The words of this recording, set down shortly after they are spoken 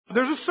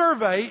There's a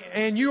survey,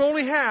 and you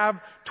only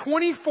have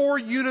 24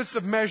 units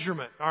of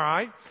measurement, all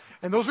right?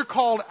 And those are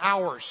called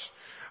hours,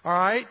 all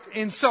right?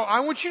 And so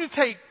I want you to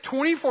take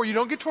 24. You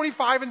don't get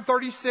 25 and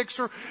 36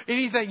 or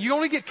anything. You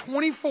only get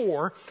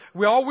 24.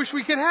 We all wish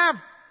we could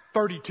have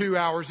 32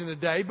 hours in a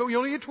day, but we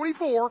only get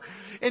 24.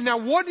 And now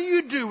what do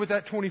you do with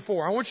that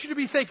 24? I want you to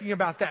be thinking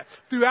about that.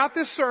 Throughout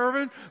this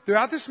sermon,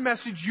 throughout this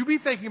message, you be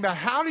thinking about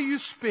how do you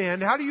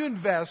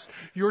invest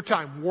your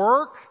time?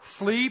 Work,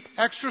 sleep,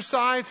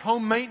 exercise,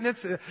 home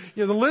maintenance,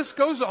 the list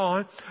goes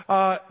on.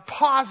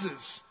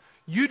 Pauses.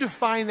 You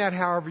define that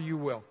however you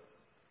will.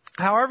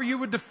 However you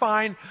would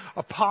define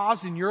a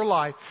pause in your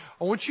life,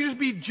 I want you to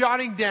be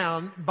jotting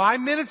down by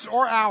minutes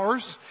or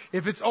hours.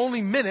 If it's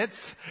only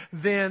minutes,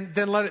 then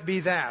let it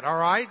be that, all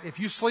right? If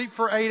you sleep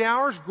for 8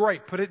 hours,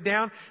 great. Put it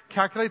down,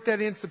 calculate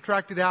that in,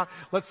 subtract it out.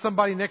 Let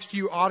somebody next to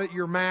you audit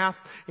your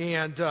math,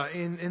 and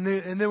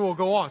then we'll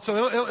go on.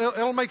 So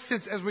it'll make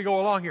sense as we go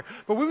along here.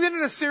 But we've been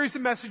in a series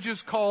of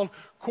messages called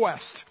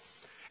Quest.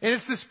 And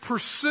it's this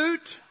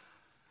pursuit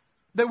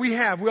that we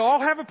have. We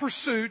all have a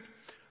pursuit.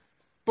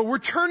 But we're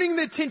turning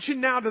the attention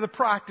now to the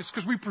practice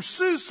because we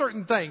pursue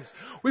certain things.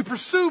 We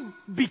pursue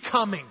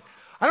becoming.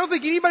 I don't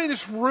think anybody in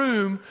this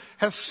room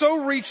has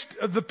so reached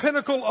the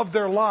pinnacle of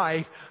their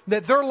life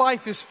that their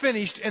life is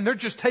finished and they're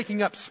just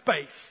taking up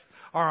space.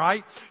 All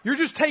right? You're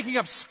just taking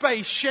up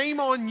space. Shame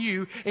on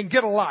you, and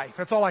get a life.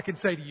 That's all I can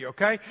say to you,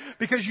 okay?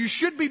 Because you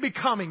should be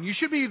becoming. You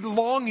should be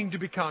longing to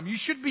become. You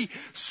should be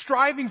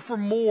striving for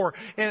more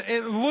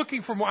and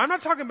looking for more. I'm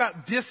not talking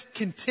about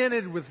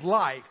discontented with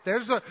life.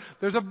 There's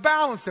a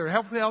balance there, a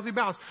healthy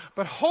balance.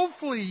 But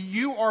hopefully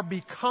you are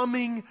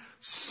becoming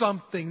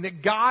something,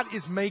 that God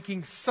is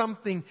making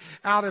something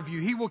out of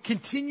you. He will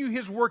continue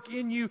His work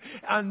in you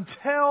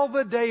until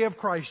the day of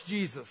Christ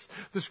Jesus,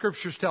 the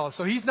Scriptures tell us.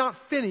 So He's not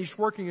finished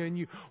working in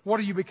you. What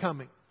are you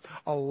becoming?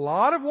 A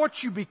lot of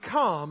what you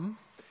become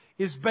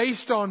is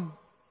based on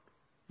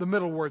the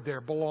middle word there,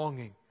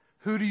 belonging.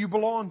 Who do you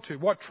belong to?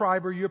 What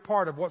tribe are you a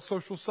part of? What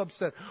social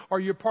subset are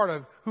you a part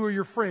of? Who are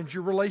your friends,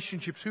 your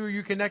relationships? Who are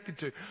you connected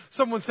to?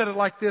 Someone said it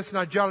like this, and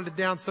I jotted it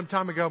down some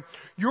time ago.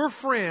 Your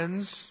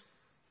friends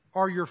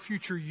are your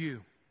future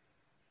you.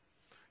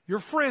 Your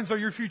friends are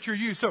your future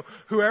you. So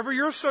whoever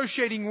you're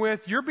associating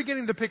with, you're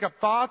beginning to pick up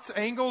thoughts,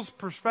 angles,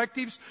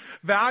 perspectives,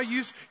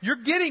 values. You're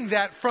getting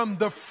that from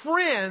the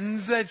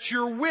friends that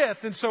you're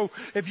with. And so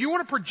if you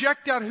want to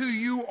project out who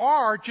you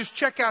are, just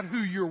check out who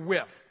you're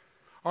with.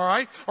 All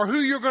right? Or who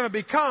you're going to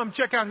become,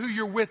 check out who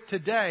you're with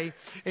today,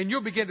 and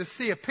you'll begin to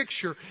see a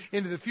picture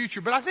into the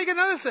future. But I think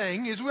another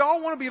thing is we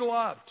all want to be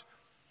loved.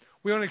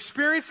 We want to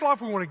experience love.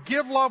 We want to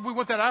give love. We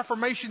want that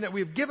affirmation that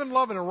we have given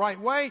love in a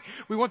right way.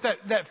 We want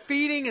that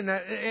feeding and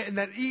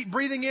that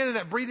breathing in and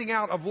that breathing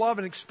out of love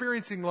and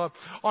experiencing love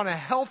on a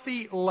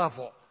healthy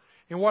level.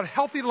 And what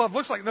healthy love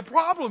looks like. The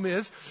problem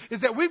is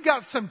that we've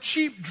got some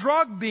cheap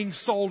drug being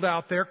sold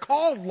out there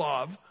called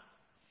love,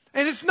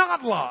 and it's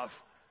not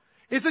love.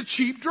 It's a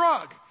cheap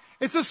drug.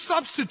 It's a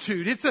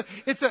substitute. It's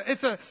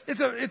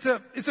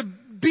a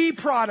B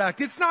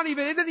product. It doesn't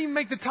even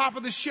make the top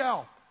of the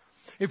shelf.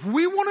 If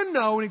we want to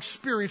know and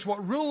experience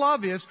what real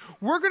love is,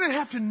 we're going to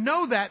have to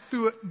know that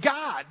through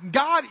God.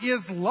 God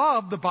is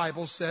love, the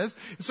Bible says.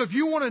 And so if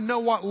you want to know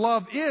what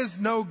love is,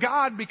 know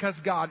God, because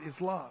God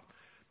is love.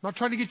 I'm not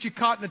trying to get you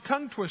caught in a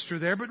tongue twister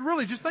there, but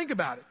really just think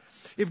about it.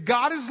 If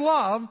God is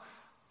love,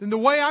 then the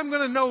way I'm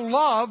going to know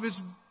love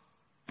is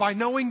by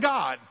knowing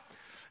God.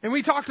 And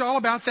we talked all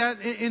about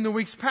that in the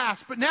weeks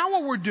past. But now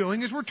what we're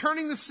doing is we're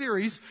turning the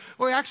series.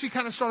 Well, we actually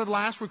kind of started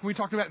last week when we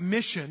talked about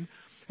mission.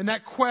 And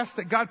that quest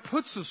that God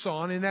puts us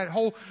on, and that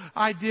whole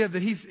idea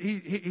that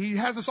He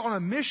has us on a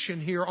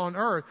mission here on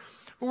earth.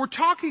 But we're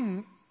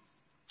talking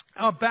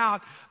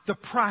about the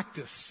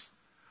practice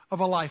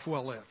of a life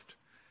well lived.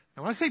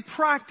 Now, when I say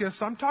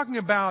practice, I'm talking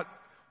about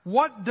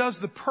what does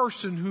the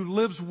person who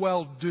lives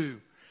well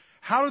do?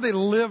 How do they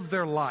live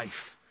their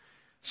life?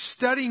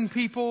 Studying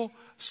people,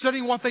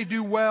 studying what they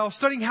do well,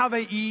 studying how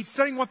they eat,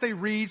 studying what they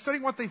read,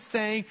 studying what they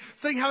think,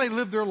 studying how they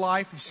live their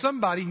life. Of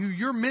somebody who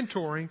you're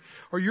mentoring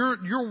or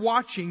you're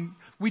watching,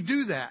 we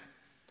do that.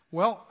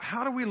 Well,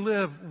 how do we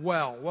live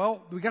well?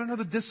 Well, we got to know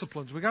the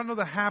disciplines. We got to know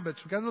the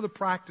habits. We got to know the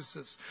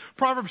practices.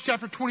 Proverbs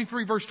chapter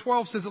 23 verse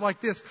 12 says it like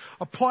this: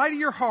 apply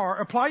your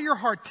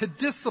heart to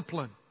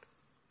discipline,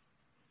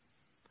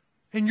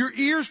 and your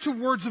ears to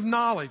words of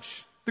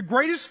knowledge. The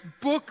greatest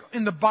book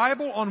in the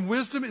Bible on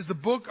wisdom is the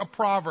book of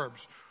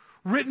Proverbs,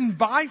 written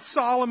by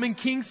Solomon,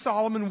 King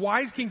Solomon,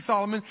 wise King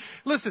Solomon.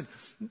 Listen,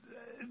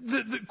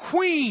 the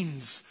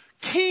queens,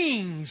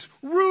 kings,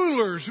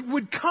 rulers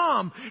would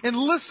come and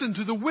listen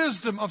to the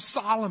wisdom of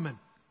Solomon,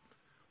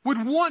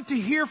 would want to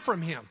hear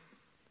from him.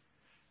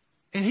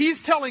 And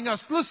he's telling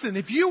us, listen,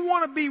 if you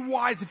want to be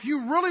wise, if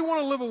you really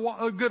want to live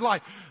a good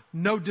life,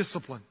 know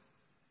discipline.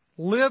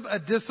 Live a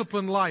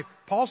disciplined life.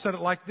 Paul said it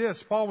like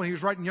this. Paul, when he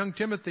was writing young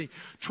Timothy,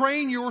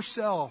 train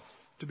yourself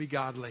to be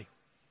godly.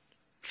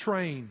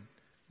 Train.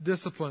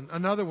 Discipline.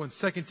 Another one,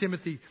 2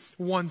 Timothy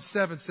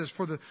 1:7 says,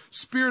 for the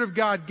Spirit of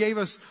God gave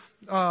us,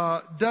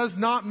 does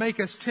not make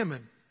us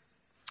timid,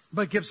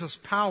 but gives us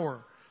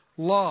power,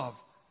 love,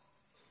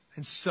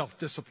 and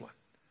self-discipline.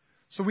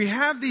 So we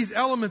have these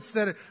elements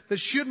that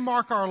should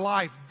mark our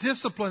life.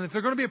 Discipline, if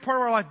they're going to be a part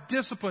of our life,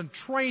 discipline,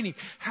 training,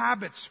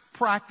 habits,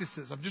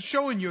 practices. I'm just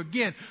showing you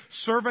again,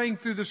 surveying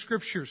through the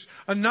scriptures.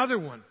 Another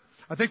one.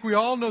 I think we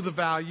all know the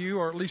value,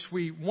 or at least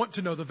we want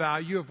to know the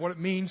value of what it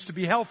means to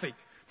be healthy,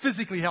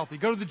 physically healthy.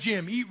 Go to the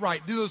gym, eat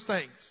right, do those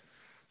things.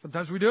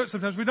 Sometimes we do it,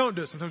 sometimes we don't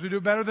do it. Sometimes we do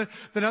it better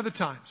than other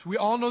times. We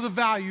all know the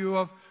value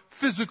of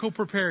physical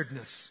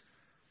preparedness.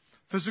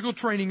 Physical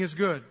training is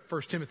good,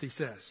 1 Timothy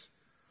says.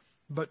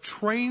 But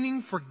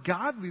training for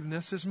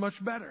godliness is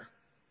much better.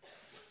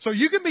 So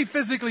you can be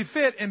physically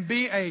fit and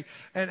be an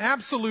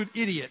absolute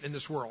idiot in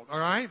this world, all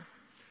right?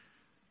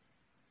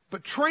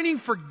 But training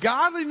for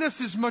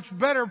godliness is much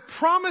better,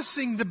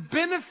 promising the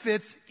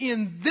benefits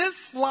in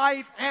this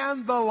life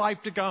and the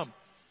life to come.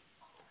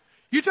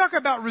 You talk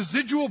about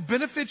residual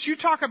benefits, you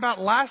talk about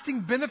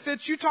lasting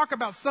benefits, you talk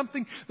about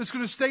something that's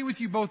going to stay with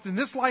you both in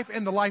this life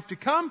and the life to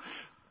come.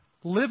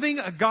 Living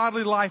a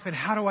godly life, and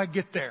how do I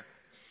get there?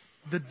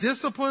 The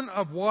discipline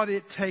of what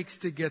it takes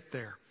to get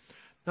there.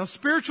 Now,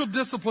 spiritual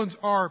disciplines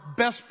are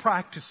best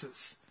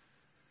practices.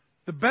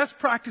 The best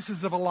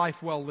practices of a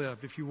life well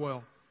lived, if you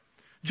will.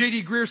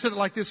 J.D. Greear said it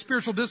like this: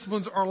 spiritual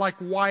disciplines are like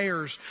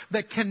wires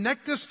that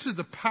connect us to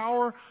the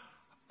power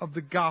of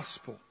the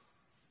gospel.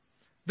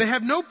 They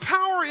have no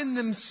power in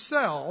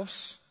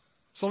themselves.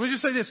 So let me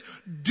just say this.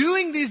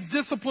 Doing these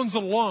disciplines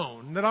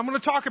alone, that I'm going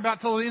to talk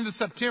about till the end of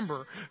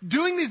September,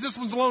 doing these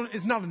disciplines alone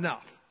is not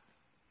enough.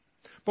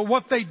 But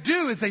what they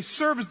do is they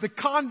serve as the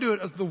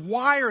conduit, as the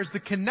wire, as the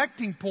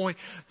connecting point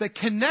that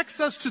connects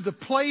us to the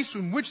place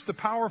in which the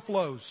power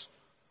flows.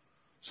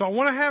 So I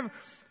want to have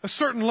a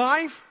certain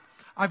life.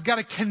 I've got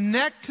to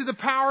connect to the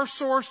power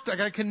source. I've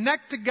got to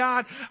connect to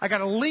God. I've got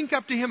to link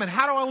up to Him. And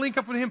how do I link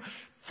up with Him?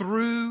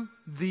 Through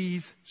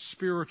these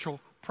spiritual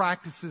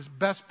practices,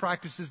 best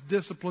practices,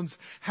 disciplines,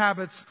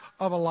 habits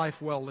of a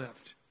life well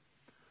lived.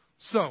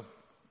 So,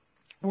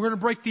 we're going to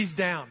break these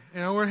down,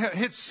 and we're going to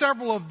hit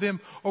several of them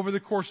over the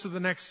course of the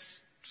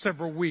next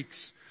several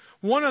weeks.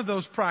 One of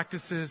those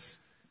practices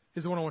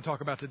is the one I want to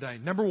talk about today.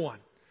 Number one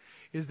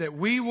is that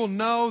we will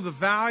know the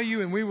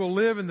value and we will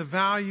live in the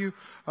value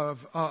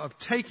of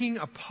taking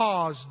a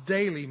pause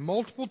daily,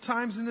 multiple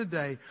times in a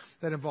day,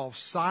 that involves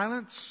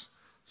silence,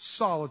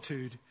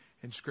 solitude,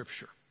 and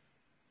Scripture.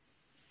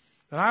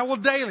 And I will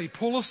daily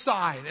pull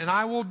aside, and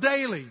I will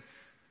daily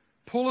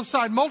pull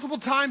aside multiple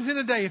times in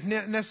a day if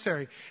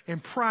necessary,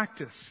 and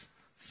practice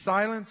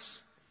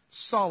silence,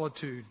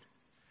 solitude,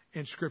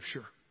 and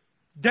Scripture.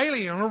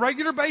 Daily, on a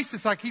regular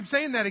basis. I keep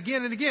saying that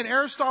again and again.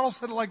 Aristotle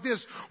said it like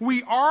this: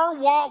 we are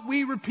what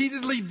we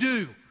repeatedly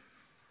do.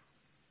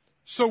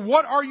 So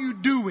what are you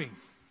doing?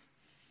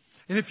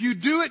 And if you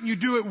do it and you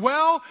do it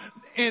well,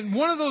 and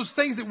one of those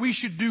things that we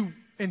should do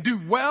and do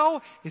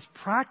well is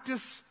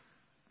practice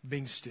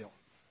being still.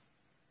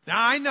 Now,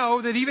 I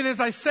know that even as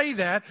I say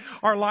that,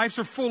 our lives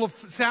are full of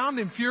sound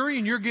and fury,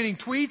 and you're getting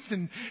tweets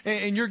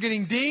and you're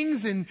getting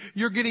dings and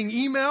you're getting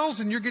emails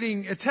and you're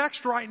getting a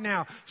text right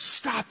now.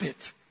 Stop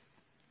it.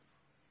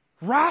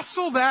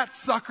 Wrestle that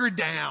sucker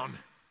down.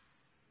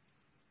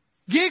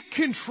 Get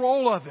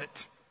control of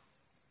it.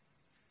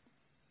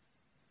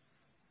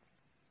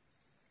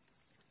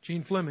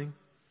 Gene Fleming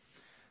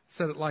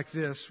said it like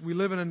this: we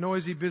live in a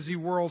noisy, busy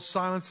world.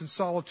 Silence and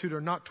solitude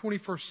are not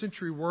 21st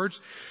century words.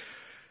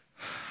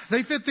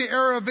 They fit the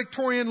era of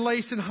Victorian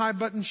lace and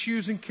high-button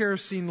shoes and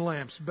kerosene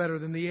lamps better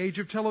than the age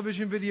of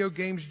television, video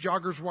games,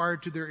 joggers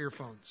wired to their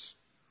earphones.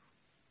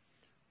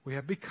 We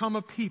have become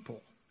a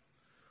people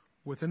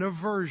with an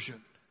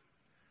aversion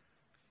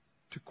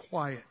to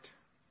quiet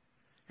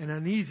and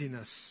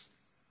uneasiness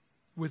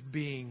with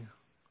being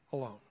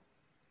alone.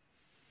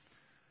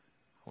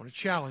 I want to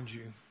challenge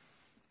you.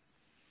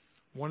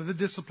 One of the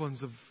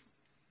disciplines of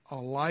a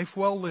life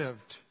well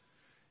lived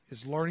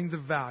is learning the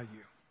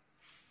value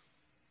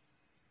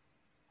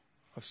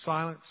of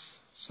silence,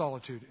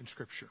 solitude, and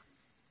Scripture.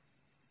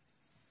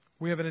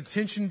 We have an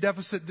attention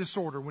deficit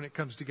disorder when it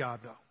comes to God,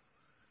 though.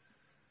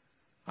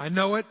 I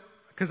know it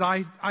because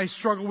I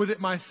struggle with it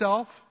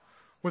myself,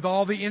 with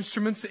all the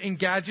instruments and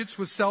gadgets,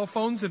 with cell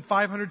phones and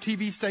 500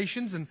 TV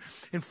stations and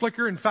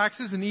Flickr and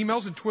faxes and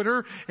emails and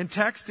Twitter and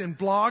text and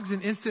blogs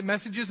and instant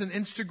messages and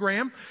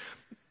Instagram.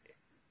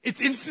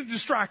 It's instant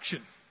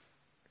distraction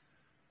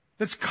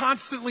that's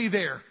constantly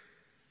there.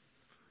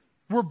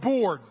 We're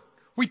bored.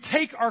 We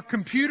take our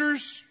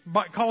computers,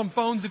 call them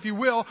phones if you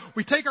will,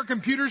 we take our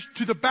computers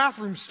to the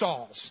bathroom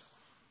stalls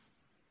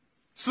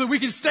so that we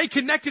can stay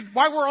connected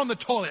while we're on the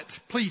toilet.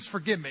 Please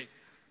forgive me.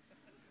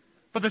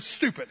 But that's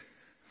stupid.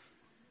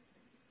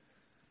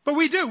 But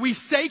we do. We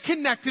stay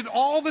connected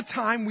all the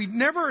time. We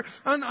never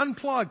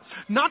unplug.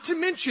 Not to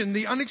mention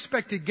the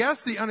unexpected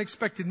guests, the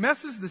unexpected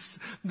messes,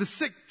 the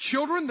sick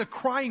children, the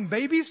crying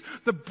babies,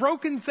 the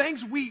broken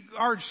things. We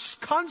are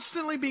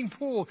constantly being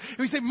pulled. And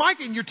we say,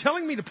 Mike, and you're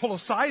telling me to pull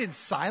aside in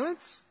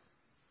silence?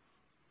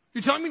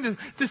 You're telling me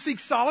to seek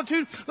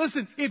solitude?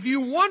 Listen, if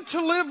you want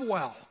to live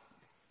well,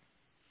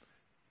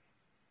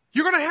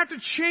 you're going to have to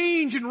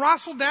change and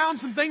wrestle down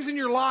some things in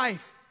your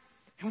life.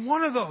 And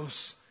one of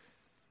those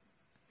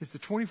is the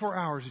 24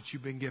 hours that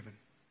you've been given.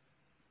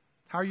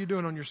 How are you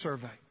doing on your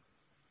survey?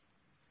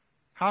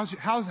 How's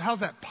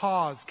that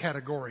pause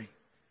category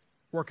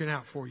working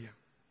out for you?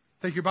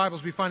 Take your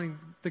Bibles, be finding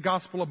the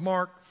Gospel of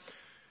Mark.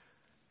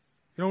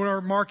 You know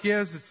what Mark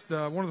is? It's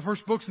one of the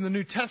first books in the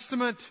New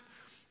Testament.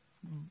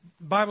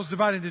 The Bible's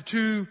divided into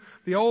two,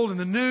 the Old and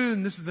the New,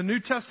 and this is the New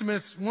Testament.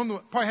 It's one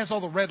that probably has all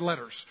the red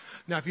letters.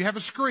 Now, if you have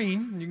a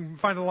screen, you can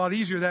find it a lot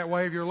easier that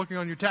way if you're looking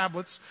on your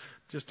tablets.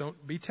 Just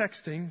don't be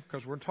texting,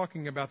 because we're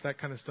talking about that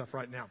kind of stuff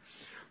right now.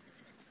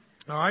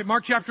 All right,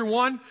 Mark chapter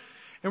 1.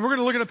 And we're going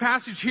to look at a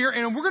passage here,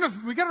 and we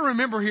got to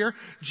remember here,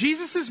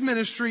 Jesus'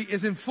 ministry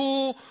is in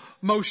full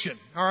motion.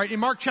 All right, in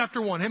Mark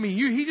chapter 1. I mean,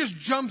 he just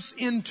jumps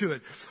into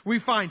it. We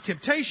find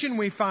temptation,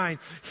 we find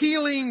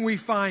healing, we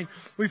find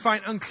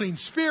unclean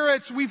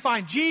spirits, we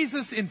find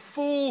Jesus in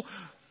full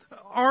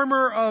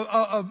armor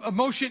of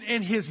motion,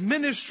 and his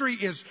ministry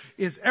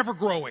is ever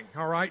growing.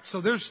 All right, so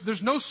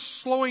there's no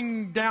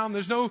slowing down.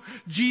 There's no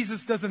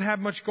Jesus doesn't have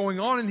much going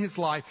on in his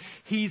life.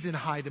 He's in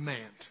high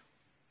demand.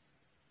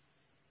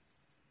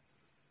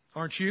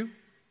 Aren't you?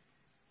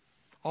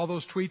 All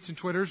those tweets and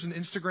Twitters and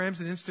Instagrams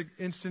and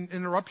instant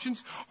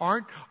interruptions,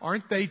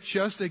 aren't they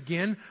just,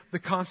 again, the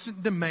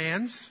constant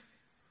demands,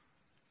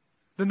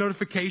 the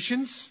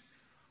notifications?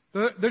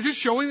 They're just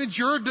showing that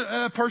you're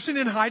a person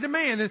in high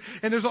demand,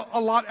 and there's a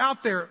lot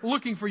out there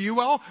looking for you.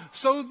 Well,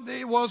 so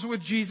it was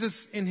with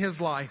Jesus in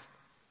his life.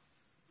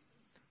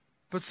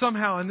 But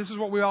somehow, and this is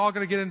what we all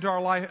got to get into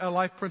our life, a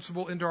life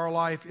principle into our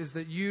life, is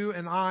that you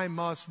and I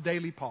must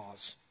daily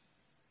pause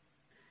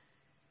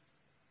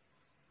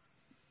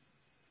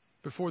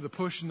before the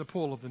push and the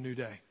pull of the new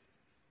day.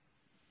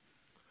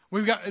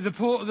 We've got the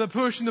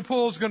push and the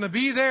pull is going to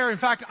be there. In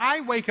fact, I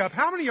wake up.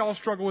 How many of y'all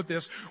struggle with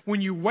this? When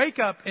you wake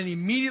up and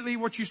immediately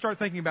what you start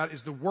thinking about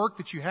is the work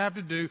that you have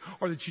to do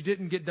or that you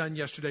didn't get done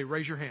yesterday.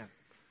 Raise your hand.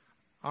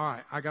 All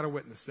right, I got a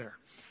witness there.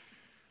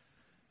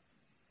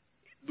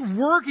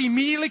 Work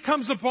immediately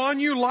comes upon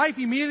you. Life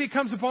immediately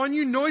comes upon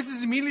you.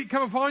 Noises immediately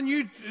come upon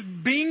you.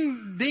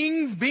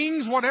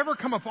 Bings, whatever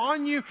come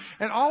upon you.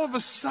 And all of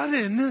a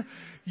sudden,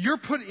 you're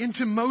put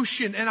into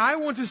motion. And I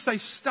want to say,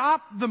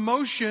 stop the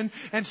motion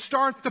and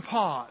start the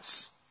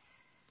pause.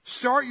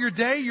 Start your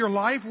day, your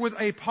life with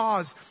a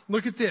pause.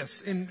 Look at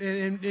this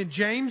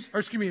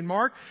in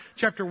Mark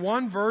chapter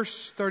 1,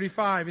 verse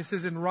 35. It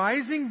says, "And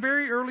rising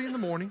very early in the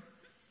morning,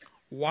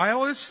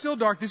 while it is still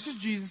dark," this is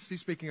Jesus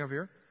he's speaking of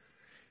here,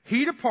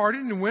 "he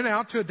departed and went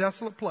out to a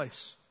desolate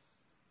place."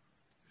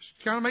 Just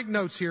kind of make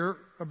notes here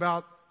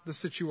about the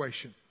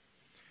situation.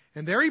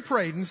 "And there he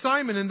prayed, and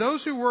Simon and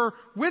those who were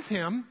with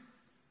him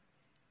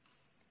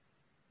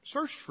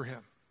searched for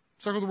him."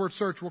 Circle the word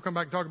search. We'll come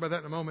back and talk about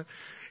that in a moment.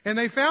 "And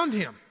they found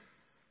him."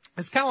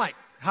 It's kind of like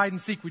hide and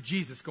seek with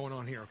Jesus going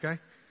on here, okay?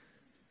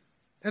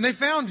 "And they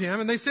found him,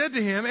 and they said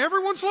to him,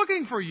 'Everyone's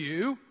looking for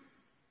you.'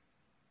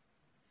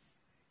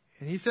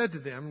 And he said to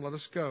them, 'Let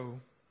us go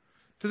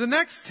to the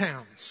next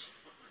towns,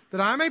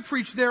 that I may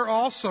preach there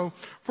also,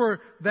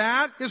 for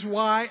that is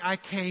why I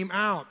came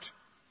out.'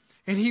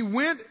 And he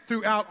went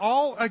throughout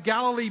all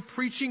Galilee,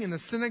 preaching in the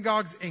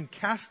synagogues and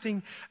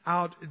casting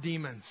out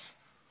demons."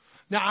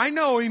 Now, I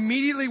know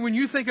immediately when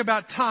you think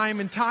about time,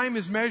 and time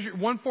is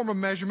one form of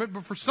measurement,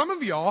 but for some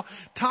of y'all,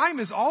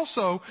 time is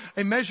also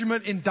a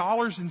measurement in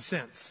dollars and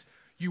cents.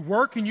 You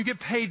work and you get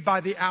paid by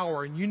the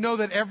hour, and you know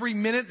that every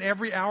minute,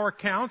 every hour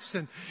counts.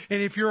 And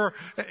if you're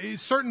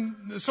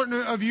certain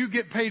of you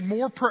get paid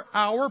more per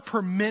hour,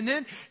 per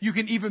minute, you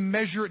can even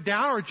measure it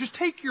down, or just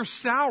take your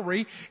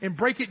salary and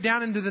break it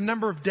down into the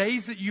number of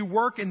days that you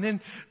work, and then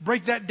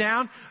break that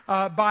down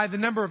by the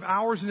number of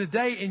hours in a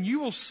day, and you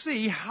will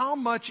see how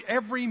much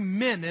every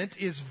minute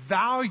is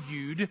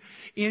valued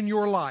in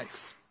your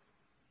life.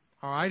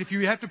 All right, if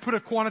you have to put a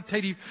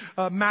quantitative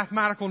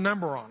mathematical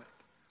number on it.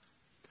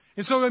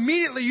 And so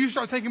immediately you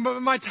start thinking,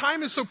 but my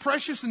time is so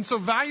precious and so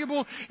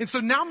valuable. And so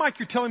now, Mike,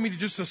 you're telling me to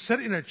just sit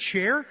in a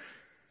chair and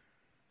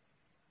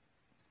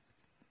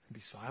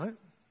be silent?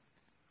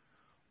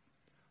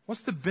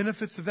 What's the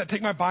benefits of that?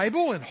 Take my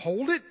Bible and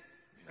hold it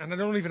and I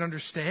don't even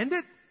understand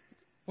it?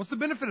 What's the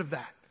benefit of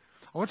that?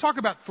 I want to talk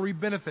about 3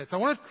 benefits. I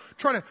want to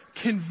try to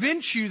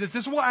convince you that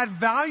this will add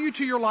value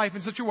to your life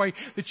in such a way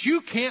that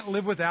you can't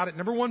live without it.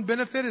 Number 1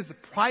 benefit is the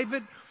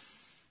private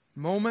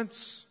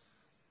moments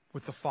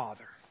with the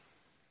Father.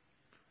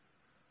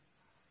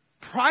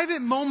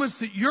 Private moments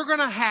that you're going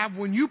to have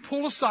when you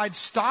pull aside,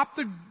 stop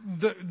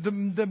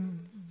the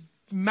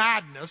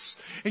madness,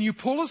 and you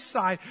pull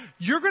aside,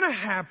 you're going to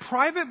have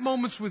private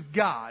moments with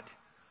God,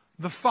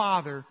 the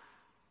Father,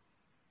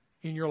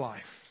 in your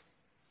life.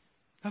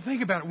 Now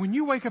think about it. When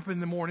you wake up in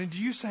the morning,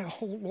 do you say,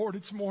 "Oh, Lord,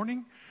 it's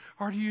morning"?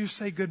 Or do you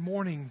say, "Good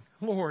morning,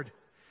 Lord"?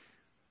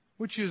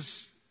 Which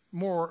is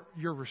more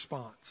your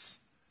response?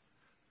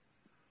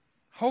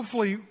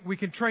 Hopefully we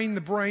can train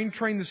the brain,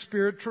 train the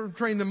spirit,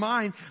 train the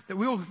mind, that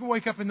we'll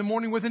wake up in the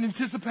morning with an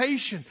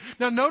anticipation.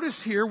 Now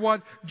notice here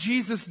what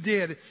Jesus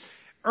did.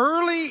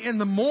 Early in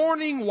the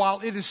morning while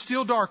it is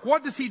still dark,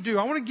 what does he do?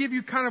 I want to give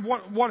you kind of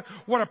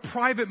what a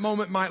private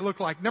moment might look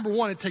like. Number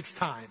 1, it takes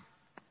time.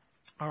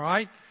 All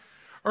right?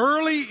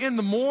 Early in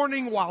the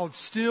morning while it's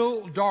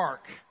still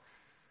dark.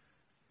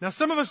 Now,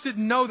 some of us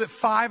didn't know that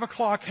 5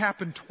 o'clock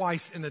happened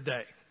twice in a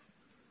day.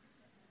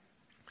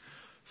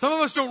 Some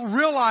of us don't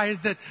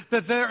realize that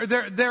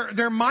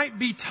there might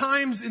be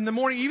times in the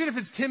morning, even if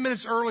it's 10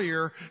 minutes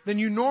earlier than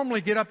you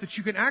normally get up, that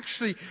you can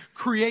actually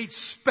create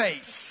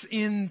space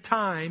in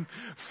time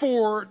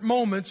for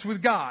moments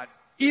with God.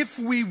 If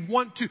we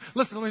want to.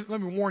 Listen, let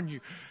me warn you.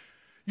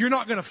 You're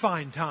not going to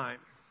find time.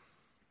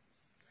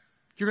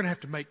 You're going to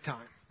have to make time.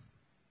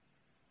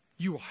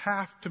 You will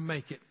have to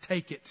make it,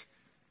 take it,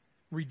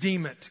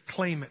 redeem it,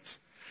 claim it.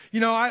 You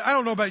know, I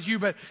don't know about you,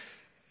 but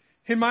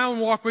in my own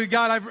walk with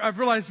God, I've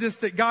realized this,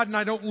 that God and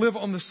I don't live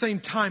on the same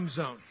time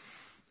zone.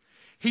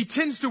 He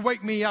tends to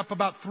wake me up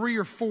about 3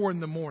 or 4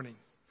 in the morning.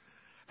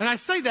 And I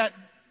say that,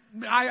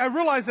 I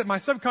realize that my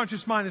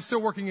subconscious mind is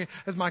still working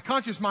as my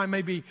conscious mind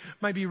may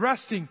be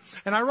resting.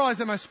 And I realize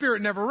that my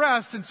spirit never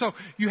rests. And so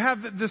you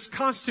have this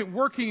constant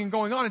working and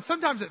going on. And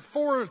sometimes at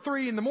 4 or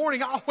 3 in the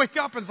morning, I'll wake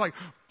up and it's like,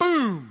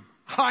 boom,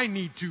 I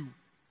need to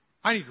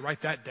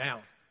write that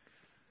down.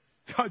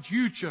 God,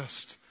 you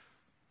just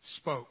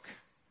spoke.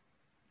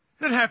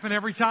 It doesn't happen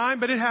every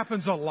time, but it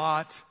happens a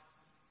lot.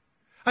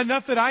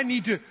 Enough that I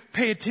need to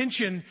pay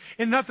attention,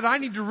 enough that I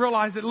need to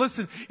realize that,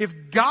 listen, if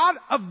God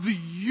of the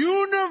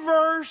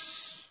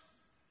universe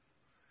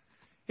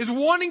is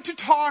wanting to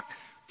talk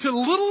to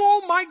little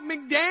old Mike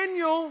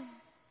McDaniel,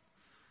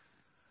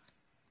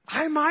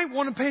 I might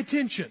want to pay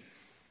attention.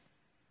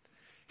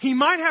 He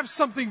might have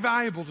something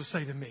valuable to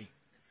say to me.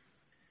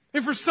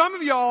 And for some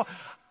of y'all,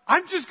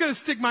 I'm just going to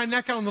stick my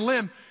neck out on the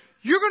limb.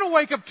 You're going to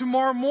wake up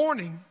tomorrow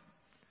morning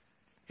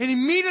and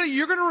immediately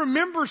you're going to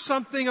remember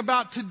something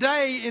about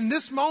today in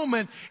this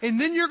moment, and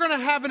then you're going to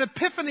have an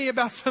epiphany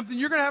about something.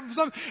 You're going to have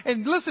something.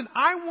 And listen,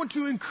 I want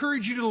to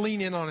encourage you to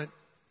lean in on it.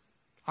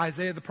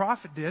 Isaiah the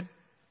prophet did.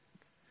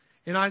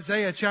 In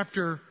Isaiah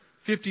chapter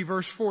 50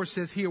 verse 4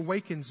 says, He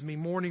awakens me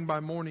morning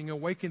by morning,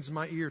 awakens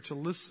my ear to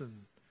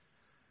listen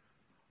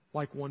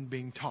like one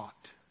being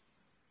taught.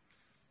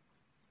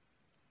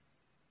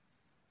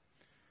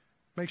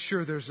 Make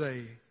sure there's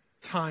a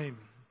time.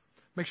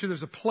 Make sure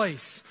there's a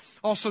place.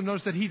 Also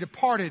notice that he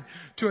departed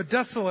to a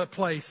desolate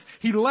place.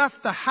 He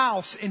left the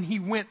house and he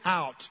went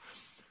out.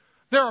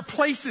 There are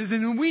places,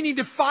 and we need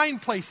to find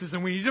places,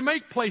 and we need to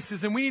make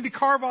places, and we need to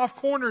carve off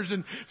corners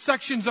and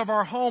sections of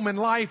our home and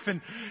life,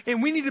 and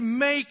we need to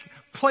make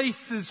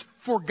places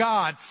for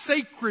God,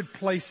 sacred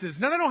places.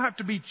 Now, they don't have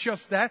to be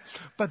just that,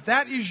 but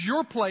that is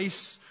your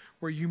place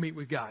where you meet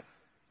with God.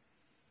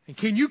 And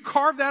can you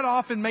carve that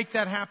off and make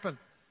that happen?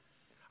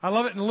 I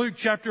love it in Luke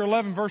chapter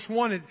 11, verse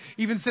 1. It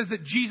even says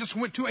that Jesus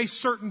went to a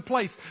certain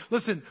place.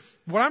 Listen,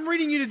 what I'm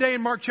reading you today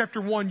in Mark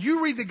chapter 1,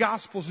 you read the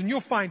Gospels and you'll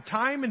find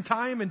time and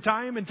time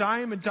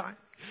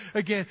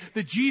again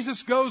that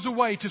Jesus goes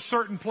away to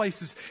certain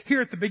places.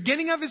 Here at the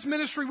beginning of His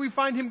ministry, we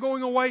find Him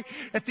going away.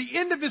 At the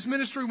end of His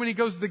ministry, when He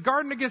goes to the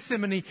Garden of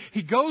Gethsemane,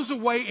 He goes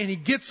away and He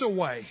gets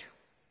away.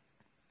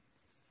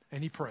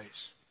 And He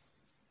prays.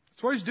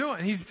 That's what He's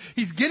doing.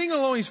 He's getting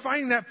alone. He's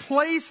finding that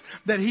place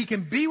that He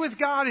can be with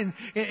God, and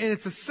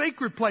it's a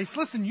sacred place.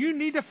 Listen, you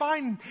need to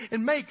find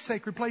and make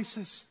sacred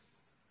places.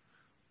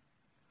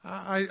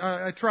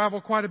 I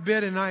travel quite a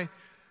bit, and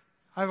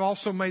I've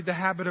also made the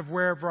habit of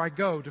wherever I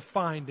go to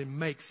find and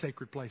make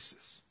sacred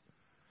places.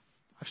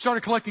 I've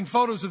started collecting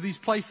photos of these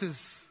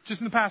places just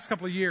in the past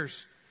couple of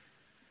years.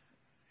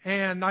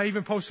 And I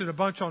even posted a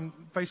bunch on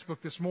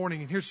Facebook this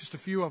morning, and here's just a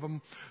few of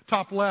them.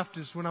 Top left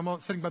is when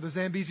I'm sitting by the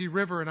Zambezi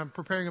River, and I'm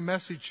preparing a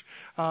message,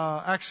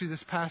 actually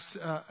this past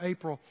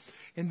April.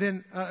 And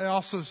then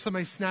also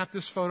somebody snapped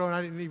this photo, and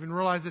I didn't even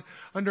realize it,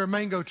 under a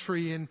mango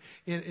tree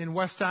in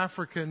West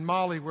Africa, in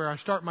Mali, where I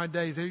start my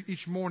days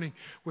each morning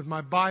with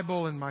my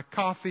Bible and my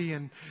coffee,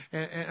 and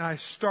I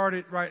start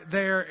it right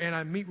there, and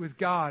I meet with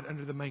God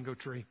under the mango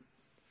tree.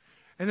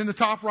 And then the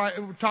top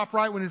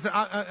right one is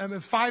I'm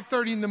at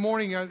 5:30 in the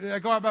morning. I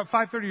go out about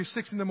 5:30 or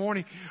 6 in the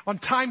morning on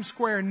Times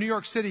Square in New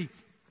York City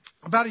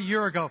about a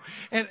year ago.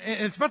 And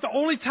it's about the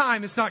only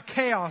time it's not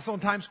chaos on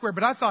Times Square.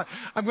 But I thought,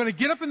 I'm going to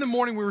get up in the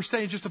morning. We were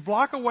staying just a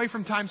block away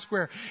from Times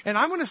Square. And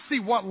I'm going to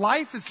see what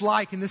life is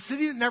like in the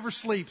city that never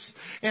sleeps.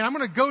 And I'm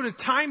going to go to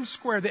Times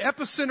Square, the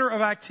epicenter of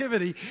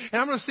activity.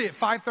 And I'm going to see at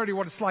 5:30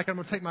 what it's like. I'm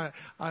going to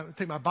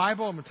take my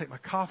Bible. I'm going to take my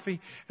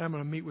coffee. And I'm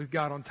going to meet with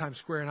God on Times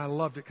Square. And I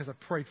loved it because I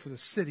prayed for the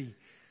city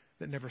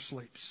that never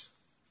sleeps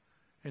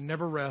and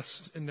never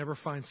rests and never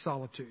finds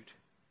solitude.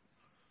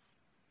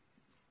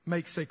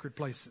 Make sacred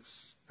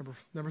places.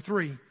 Number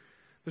 3,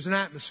 there's an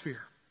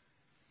atmosphere.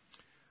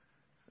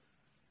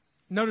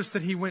 Notice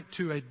that he went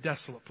to a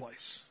desolate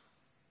place.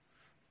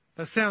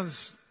 That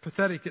sounds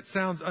pathetic. It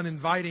sounds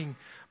uninviting.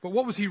 But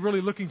what was he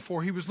really looking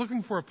for? He was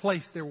looking for a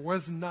place there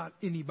was not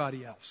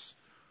anybody else.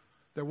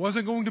 There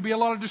wasn't going to be a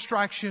lot of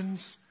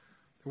distractions.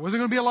 There wasn't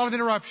going to be a lot of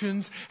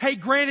interruptions. Hey,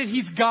 granted,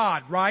 he's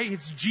God, right?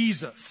 It's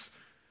Jesus.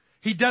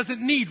 He doesn't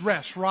need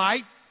rest,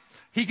 right?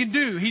 He can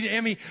do.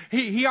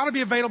 He ought to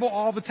be available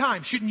all the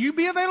time. Shouldn't you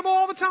be available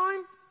all the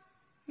time?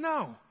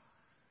 No.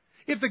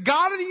 If the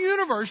God of the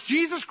universe,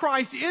 Jesus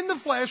Christ in the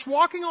flesh,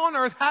 walking on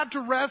earth, had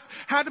to rest,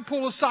 had to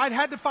pull aside,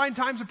 had to find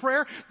times of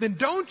prayer, then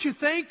don't you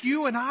think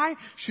you and I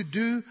should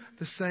do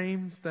the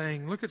same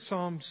thing? Look at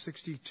Psalm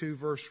 62,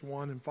 verse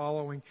 1 and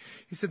following.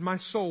 He said, my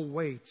soul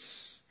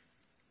waits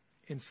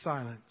in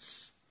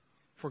silence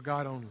for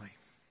God only.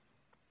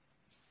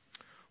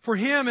 For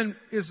him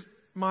is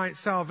my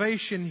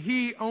salvation.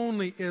 He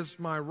only is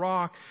my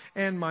rock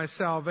and my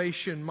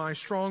salvation, my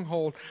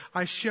stronghold.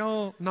 I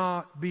shall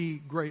not be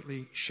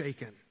greatly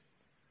shaken.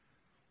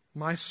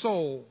 My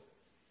soul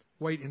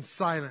wait in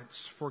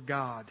silence for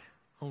God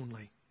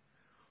only,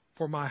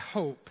 for my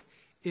hope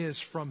is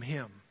from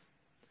him.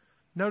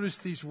 Notice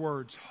these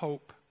words,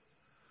 hope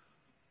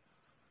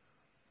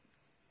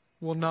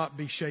will not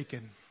be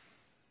shaken.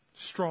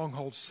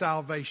 Stronghold,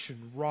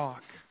 salvation,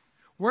 rock.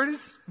 Where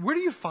do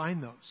you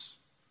find those?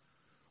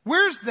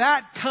 Where's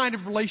that kind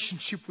of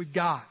relationship with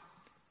God?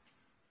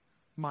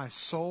 My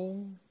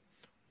soul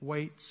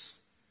waits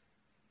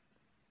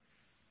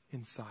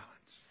in silence.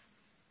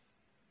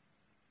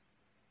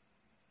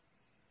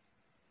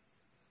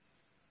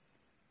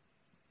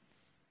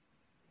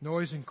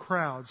 Noise and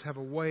crowds have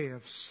a way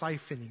of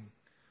siphoning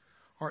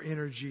our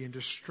energy and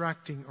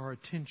distracting our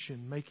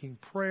attention, making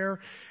prayer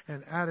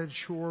an added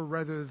chore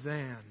rather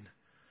than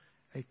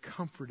a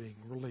comforting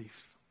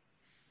relief.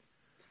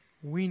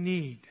 We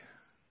need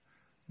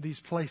these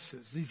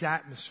places, these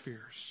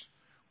atmospheres.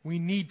 We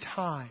need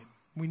time.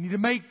 We need to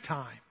make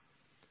time.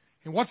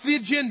 And what's the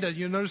agenda?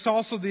 You'll notice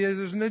also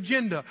there's an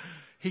agenda.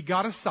 He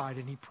got aside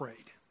and he prayed.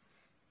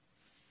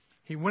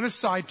 He went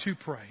aside to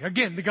pray.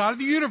 Again, the God of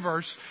the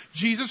universe,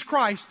 Jesus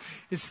Christ,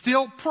 is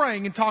still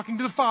praying and talking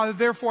to the Father.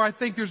 Therefore, I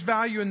think there's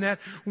value in that.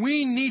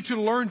 We need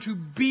to learn to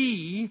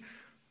be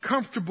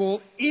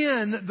comfortable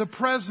in the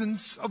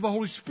presence of the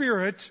Holy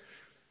Spirit,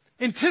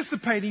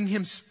 anticipating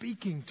him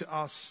speaking to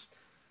us,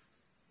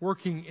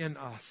 working in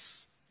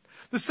us.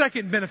 The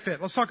second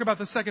benefit. Let's talk about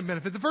the second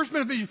benefit. The first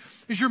benefit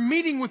is you're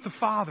meeting with the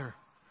Father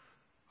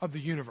of the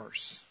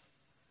universe.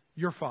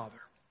 Your Father.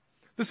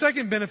 The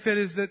second benefit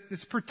is that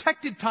it's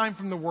protected time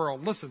from the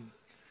world. Listen,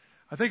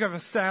 I think I've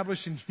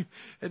established, and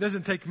it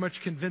doesn't take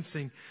much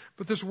convincing,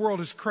 but this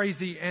world is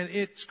crazy, and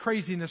its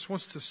craziness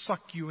wants to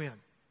suck you in.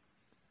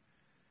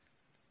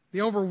 The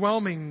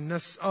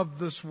overwhelmingness of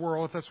this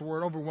world, if that's a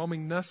word,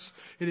 overwhelmingness,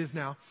 it is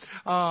now,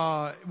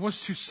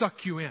 wants to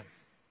suck you in.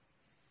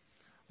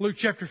 Luke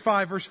chapter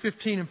 5, verse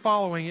 15 and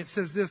following, it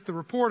says this, the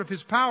report of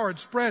his power had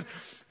spread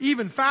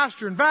even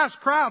faster, and vast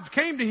crowds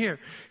came to hear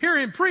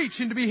him preach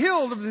and to be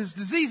healed of his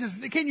diseases.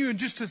 Can you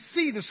just to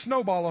see the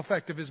snowball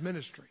effect of his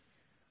ministry?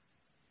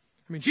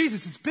 I mean,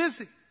 Jesus is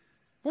busy.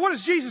 But what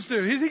does Jesus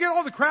do? Does he get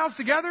all the crowds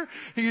together?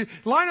 He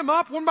line them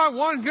up one by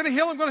one, going to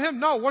heal them, going to heal them?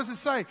 No, what does it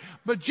say?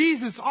 But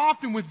Jesus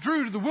often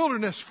withdrew to the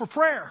wilderness for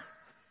prayer.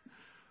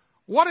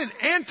 What an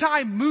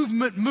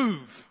anti-movement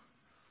move.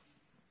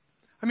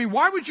 I mean,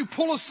 why would you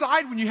pull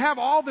aside when you have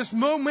all this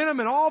momentum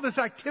and all this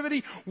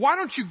activity? Why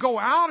don't you go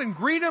out and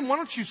greet them? Why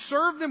don't you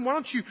serve them? Why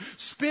don't you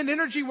spend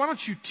energy? Why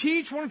don't you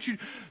teach? Why don't you?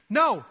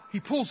 No,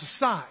 he pulls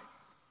aside.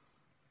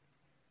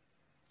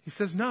 He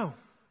says no.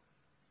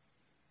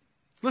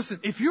 Listen,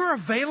 if you're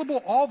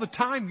available all the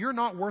time, you're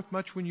not worth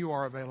much when you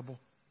are available.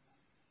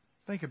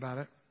 Think about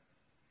it.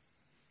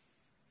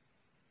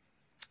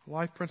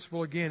 Life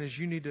principle again is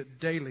you need to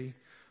daily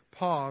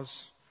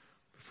pause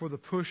before the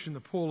push and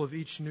the pull of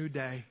each new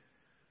day.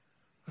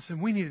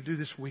 Listen, we need to do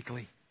this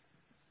weekly.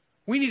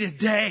 We need a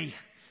day.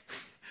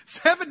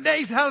 7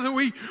 days out of the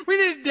week. We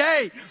need a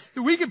day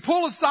that we can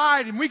pull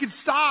aside and we can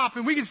stop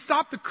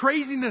the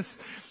craziness.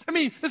 I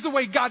mean, this is the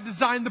way God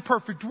designed the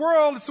perfect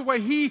world. It's the way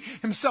he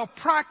himself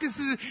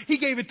practices it. He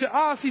gave it to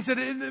us. He said,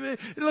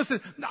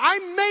 listen, I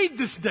made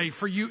this day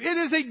for you. It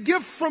is a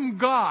gift from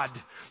God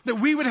that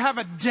we would have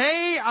a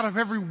day out of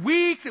every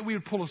week that we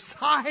would pull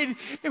aside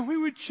and we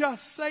would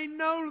just say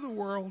no to the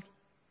world.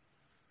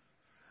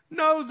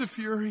 No to the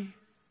fury.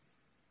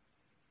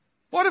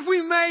 What if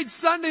we made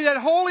Sunday that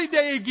holy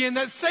day again,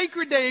 that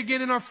sacred day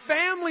again, and our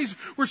families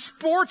where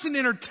sports and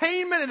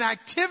entertainment and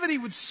activity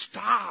would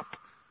stop?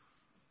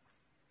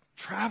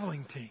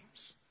 Traveling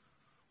teams,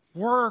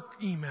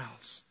 work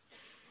emails.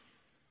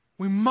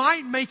 We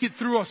might make it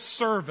through a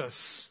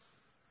service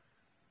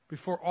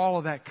before all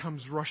of that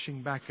comes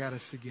rushing back at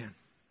us again.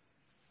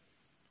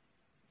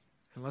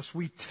 Unless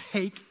we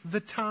take the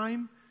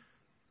time,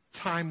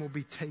 time will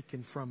be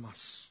taken from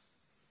us.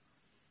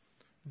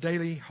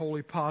 Daily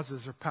holy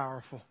pauses are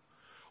powerful.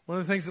 One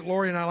of the things that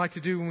Lori and I like to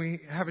do when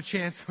we have a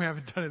chance, we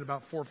haven't done it in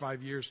about 4 or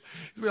 5 years,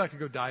 is we like to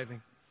go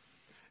diving.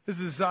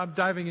 I'm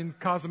diving in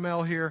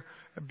Cozumel here,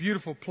 a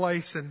beautiful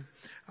place. And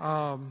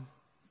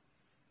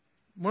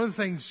one of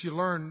the things you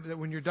learn that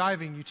when you're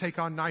diving, you take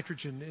on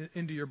nitrogen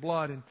into your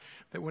blood, and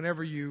that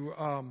whenever you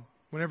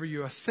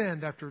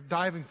ascend after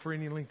diving for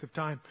any length of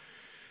time,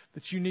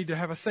 that you need to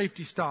have a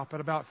safety stop at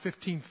about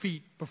 15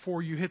 feet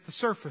before you hit the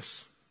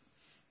surface.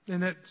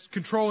 And that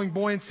controlling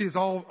buoyancy is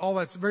all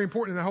that's very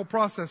important in the whole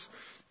process.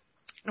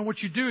 And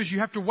what you do is you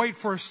have to wait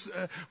for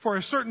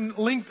a certain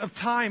length of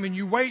time, and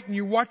you wait and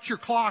you watch your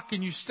clock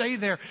and you stay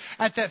there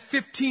at that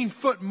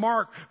 15-foot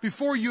mark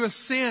before you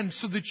ascend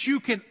so that you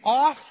can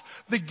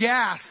off the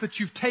gas that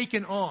you've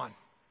taken on.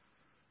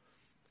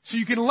 So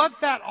you can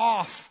let that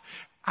off.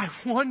 I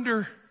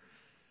wonder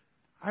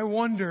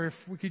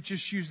if we could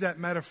just use that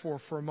metaphor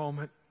for a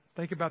moment.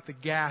 Think about the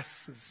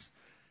gases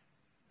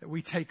that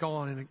we take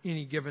on in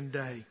any given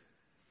day.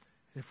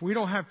 If we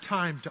don't have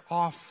time to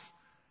off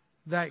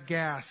that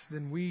gas,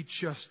 then we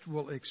just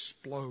will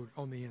explode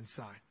on the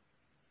inside.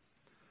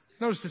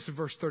 Notice this in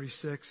verse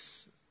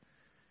 36.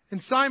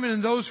 And Simon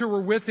and those who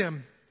were with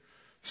him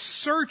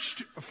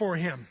searched for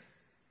him,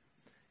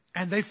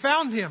 and they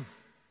found him.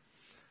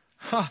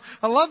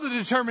 I love the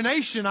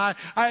determination. I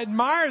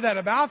admire that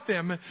about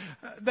them.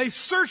 They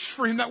searched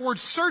for him. That word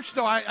search,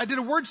 though, I did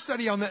a word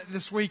study on that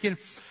this week, and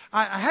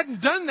I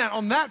hadn't done that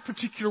on that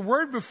particular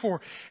word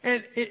before.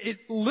 And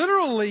it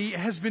literally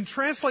has been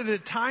translated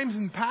at times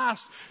in the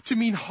past to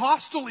mean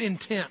hostile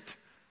intent.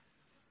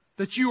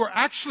 That you are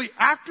actually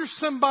after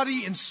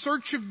somebody in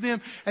search of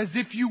them as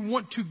if you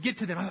want to get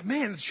to them. I thought,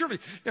 man, surely,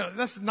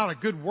 that's not a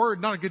good word,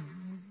 not a good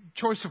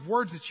choice of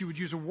words that you would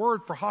use a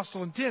word for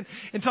hostile intent,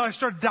 until I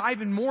started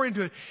diving more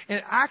into it. And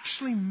it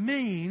actually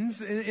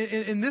means,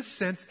 in this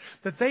sense,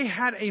 that they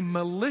had a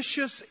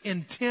malicious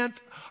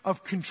intent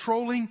of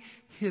controlling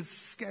his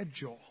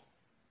schedule.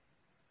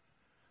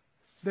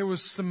 There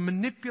was some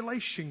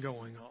manipulation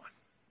going on.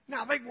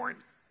 Now, they weren't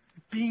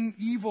being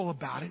evil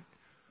about it,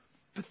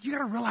 but you got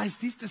to realize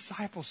these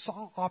disciples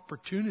saw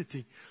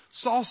opportunity,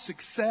 saw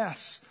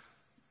success,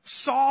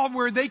 saw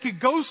where they could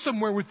go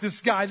somewhere with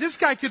this guy. This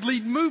guy could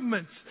lead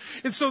movements.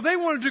 And so they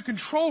wanted to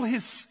control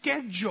his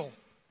schedule.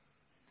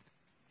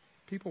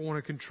 People want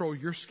to control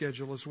your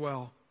schedule as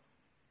well.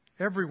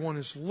 Everyone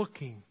is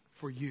looking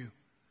for you.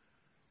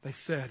 They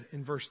said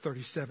in verse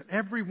 37,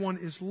 everyone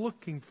is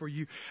looking for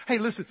you. Hey,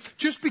 listen,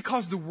 just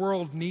because the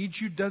world needs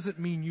you doesn't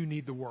mean you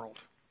need the world.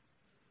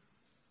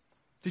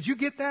 Did you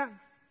get that?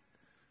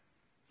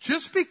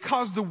 Just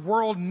because the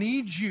world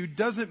needs you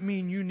doesn't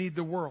mean you need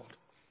the world.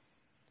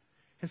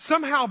 And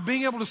somehow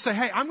being able to say,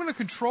 hey, I'm going to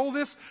control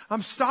this.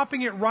 I'm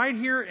stopping it right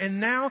here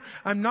and now.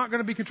 I'm not going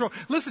to be controlled.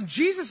 Listen,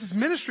 Jesus'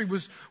 ministry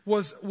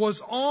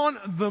was on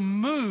the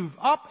move,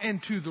 up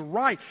and to the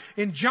right.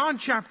 In John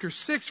chapter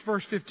 6,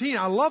 verse 15,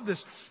 I love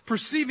this.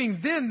 Perceiving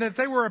then that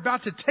they were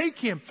about to take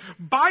him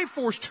by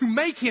force to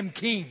make him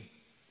king.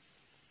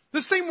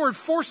 The same word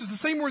force is the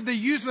same word they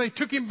used when they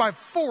took him by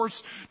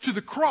force to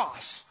the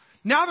cross.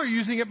 Now they're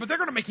using it, but they're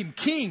going to make him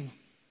king.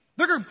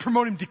 They're going to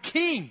promote him to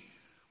king.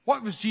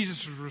 What was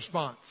Jesus'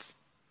 response?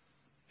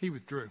 He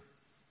withdrew.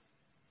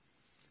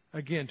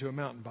 Again, to a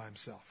mountain by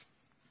himself.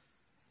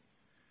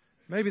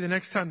 Maybe the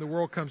next time the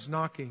world comes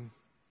knocking,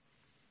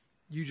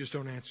 you just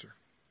don't answer.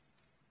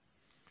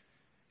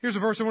 Here's a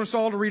verse I want us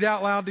all to read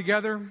out loud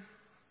together.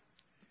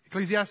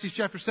 Ecclesiastes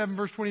chapter 7,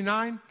 verse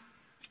 29.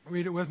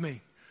 Read it with me.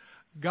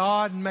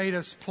 God made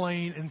us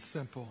plain and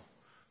simple.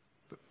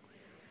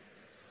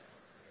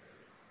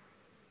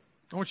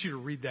 I want you to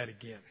read that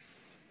again.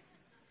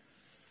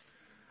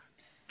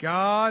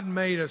 God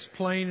made us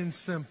plain and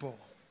simple,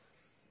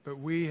 but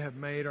we have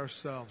made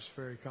ourselves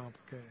very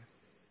complicated.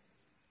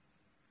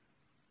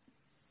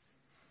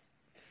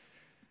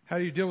 How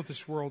do you deal with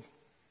this world?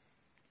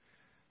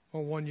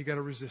 Well, one, you got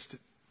to resist it.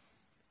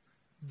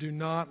 Do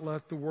not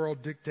let the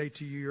world dictate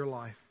to you your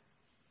life.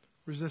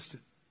 Resist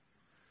it.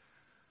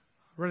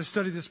 I read a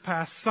study this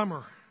past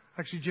summer.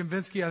 Actually, Jim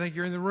Vinsky, I think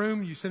you're in the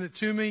room. You sent it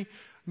to me.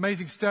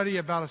 Amazing study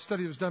about a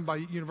study that was done by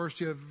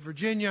University of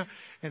Virginia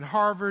and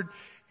Harvard.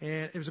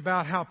 And it was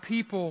about how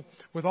people,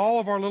 with all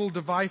of our little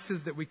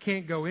devices that we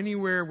can't go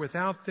anywhere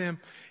without them,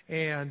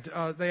 and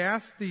they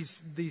asked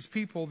these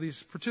people,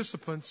 these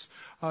participants,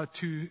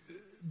 to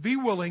be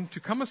willing to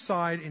come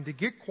aside and to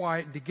get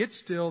quiet and to get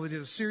still. They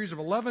did a series of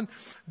 11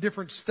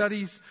 different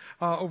studies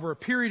over a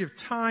period of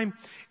time,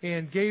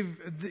 and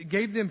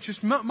gave them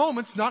just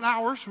moments, not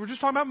hours. We're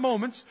just talking about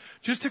moments,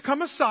 just to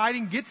come aside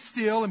and get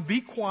still and be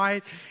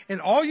quiet.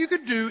 And all you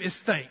could do is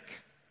think.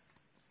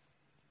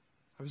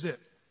 That was it.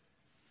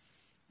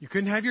 You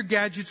couldn't have your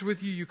gadgets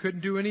with you. You couldn't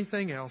do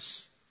anything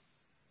else.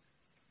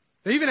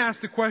 They even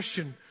asked the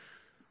question,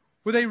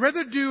 would they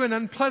rather do an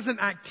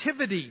unpleasant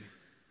activity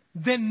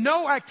than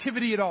no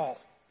activity at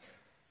all?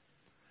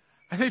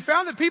 And they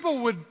found that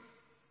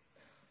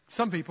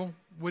some people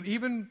would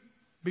even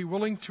be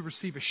willing to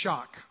receive a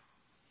shock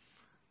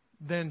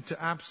than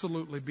to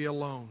absolutely be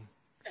alone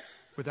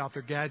without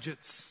their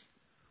gadgets,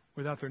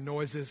 without their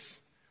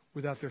noises,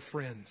 without their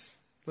friends.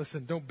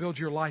 Listen, don't build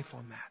your life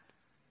on that.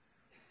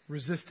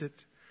 Resist it.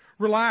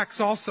 Relax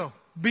also.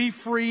 Be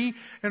free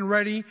and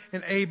ready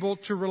and able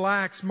to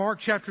relax. Mark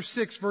chapter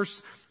 6,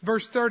 verse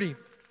 30.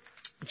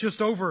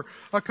 Just over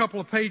a couple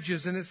of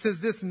pages, and it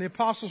says this, and the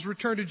apostles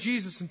returned to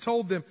Jesus and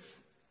told him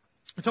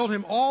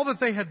all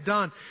that they had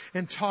done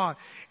and taught.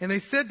 And they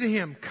said to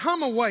him,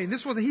 come away. And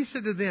this is what he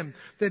said to them.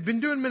 They'd been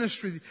doing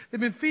ministry.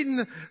 They'd been feeding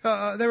they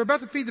were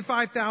about to feed the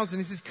 5,000.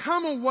 He says,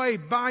 come away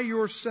by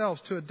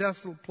yourselves to a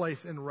desolate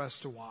place and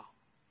rest a while.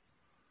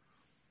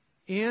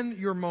 In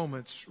your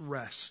moments,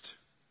 rest.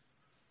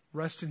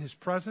 Rest in His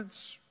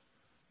presence.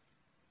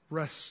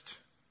 Rest.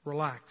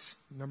 Relax.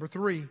 Number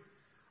 3,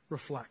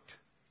 reflect.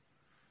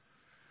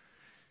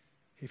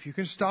 If you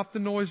can stop the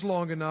noise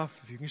long enough,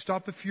 if you can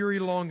stop the fury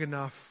long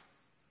enough,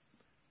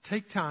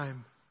 take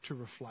time to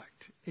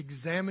reflect.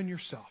 Examine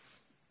yourself.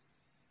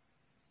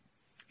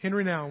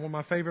 Henry Nouwen, one of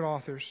my favorite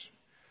authors,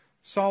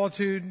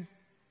 solitude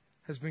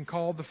has been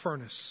called the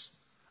furnace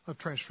of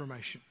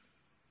transformation.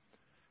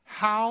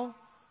 How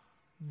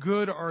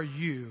good are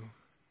you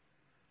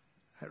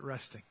at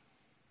resting?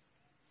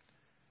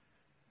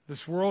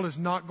 This world is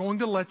not going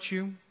to let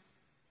you.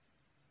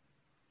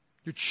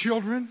 Your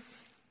children,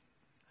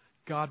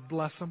 God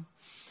bless them,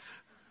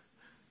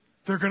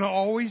 they're going to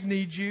always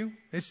need you.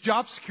 It's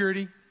job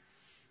security,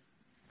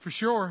 for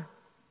sure.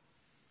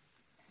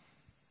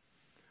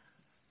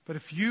 But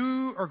if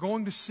you are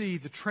going to see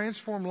the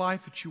transformed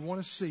life that you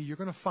want to see, you're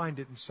going to find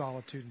it in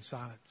solitude and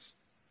silence.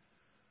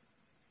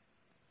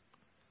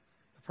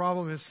 The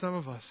problem is some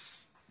of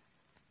us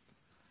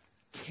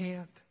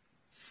can't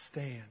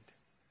stand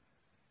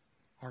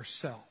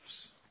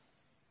ourselves.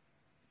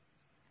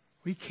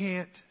 We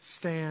can't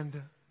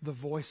stand the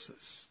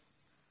voices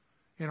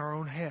in our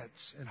own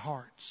heads and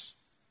hearts.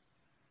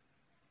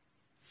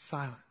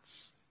 Silence.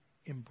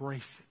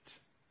 Embrace it.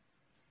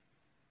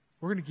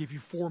 We're going to give you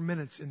 4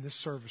 minutes in this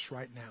service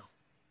right now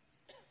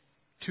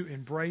to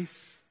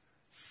embrace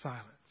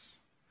silence,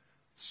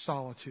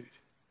 solitude,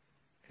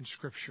 and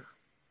Scripture.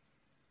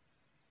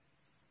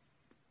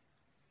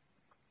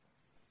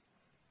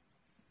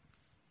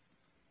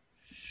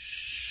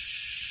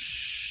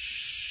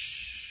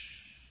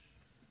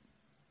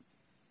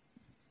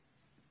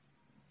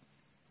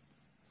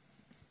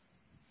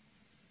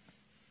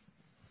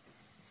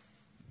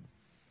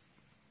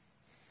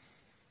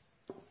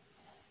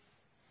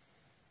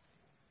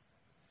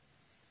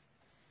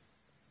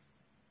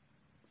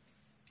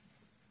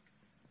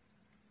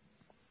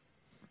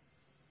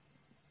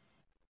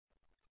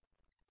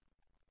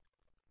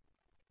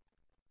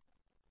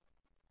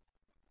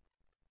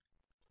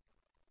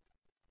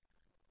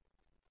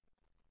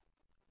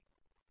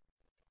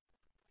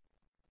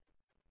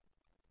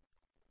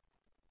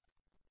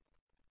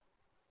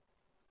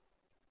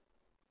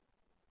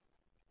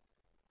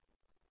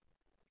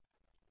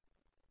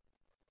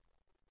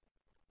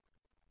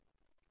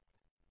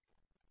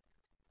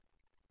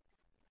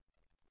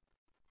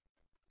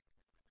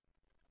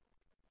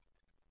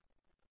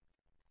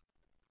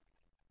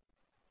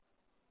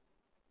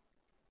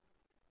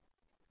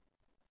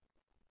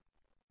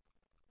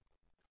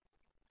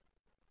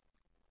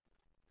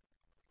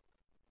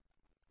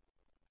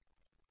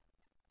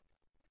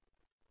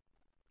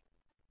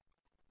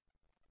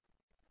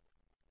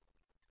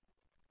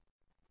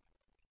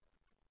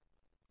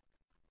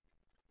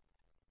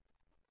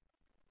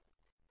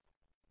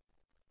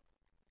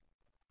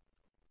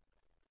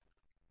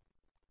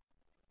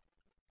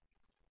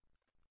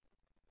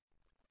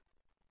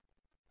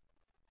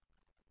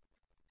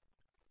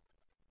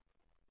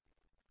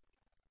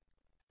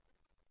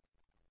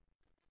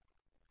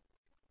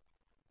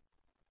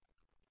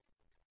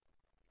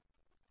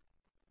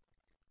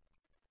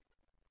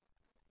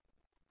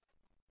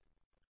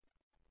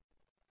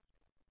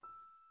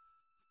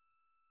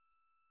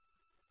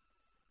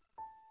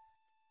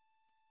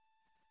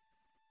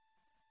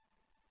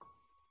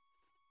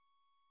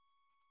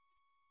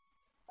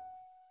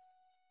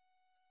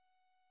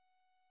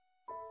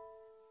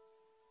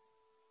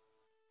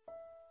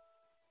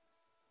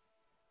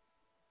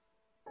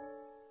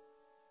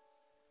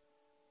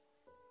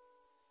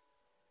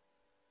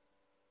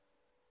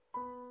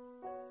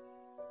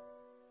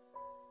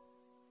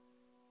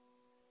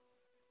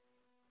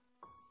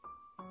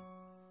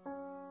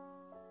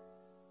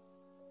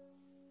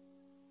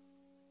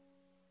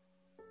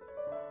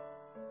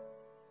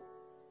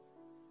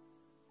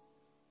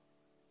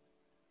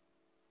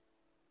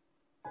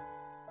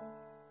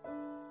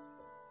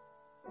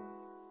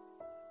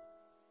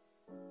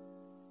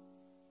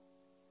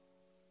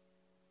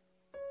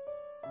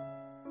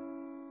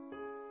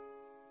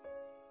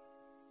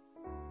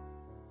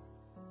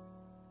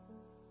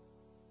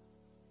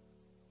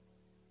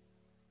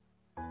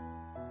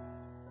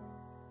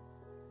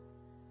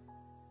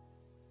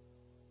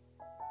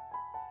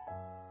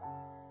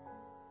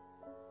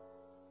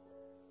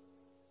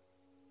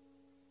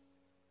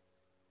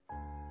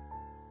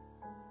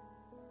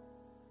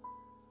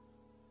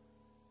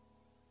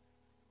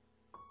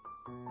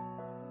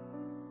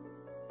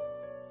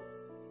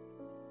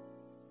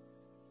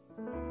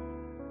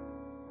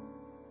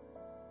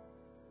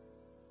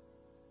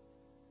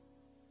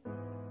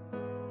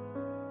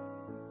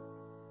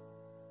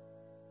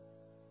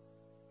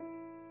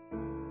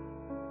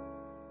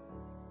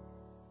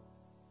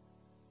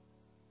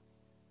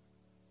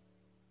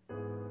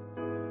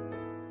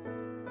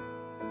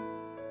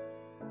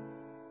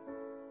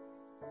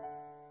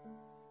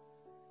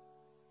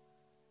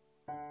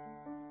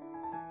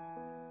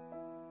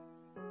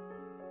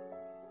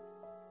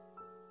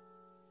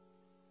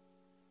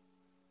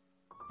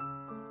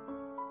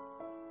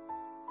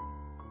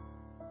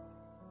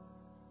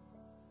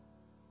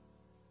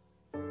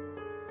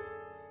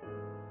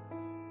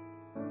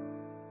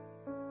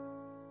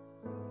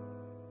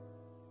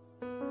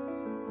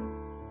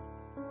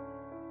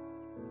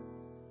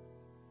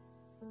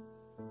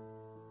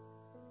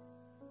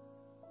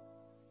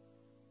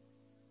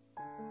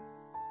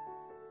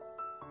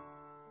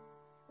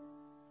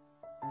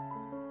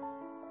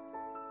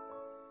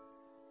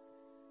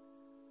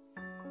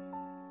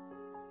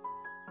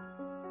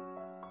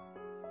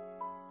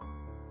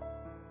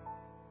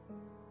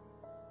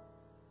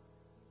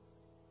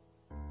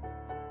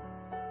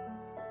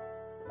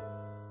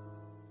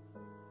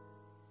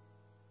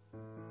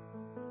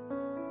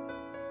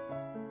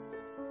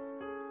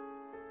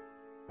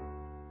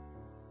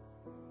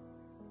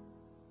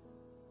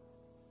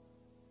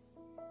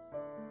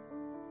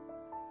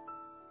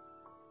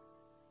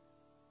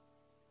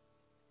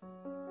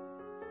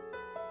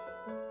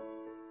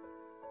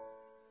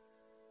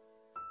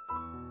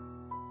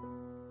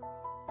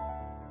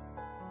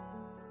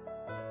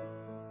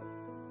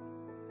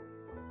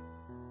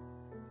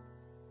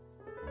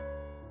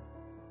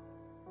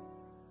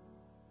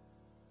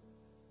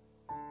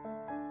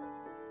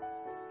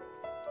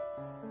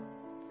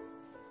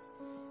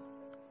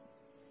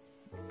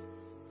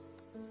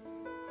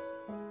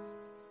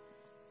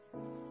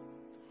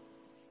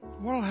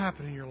 what will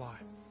happen in your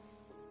life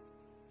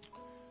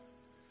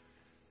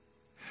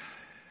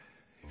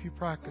if you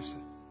practice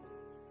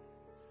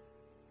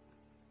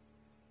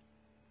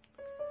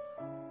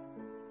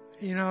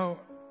it? You know,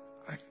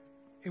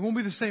 it won't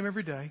be the same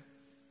every day.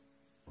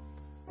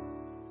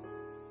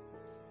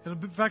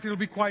 In fact, it'll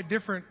be quite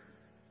different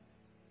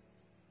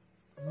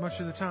much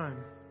of the time.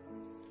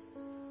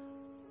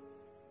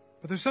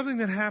 But there's something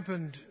that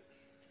happened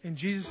in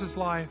Jesus'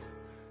 life.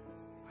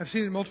 I've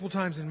seen it multiple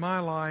times in my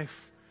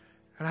life,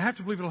 and I have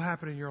to believe it'll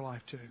happen in your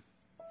life too.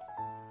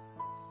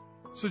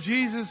 So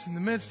Jesus, in the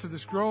midst of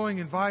this growing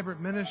and vibrant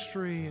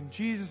ministry, and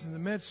Jesus in the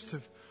midst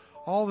of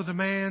all the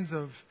demands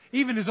of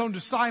even His own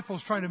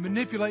disciples trying to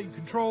manipulate and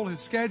control His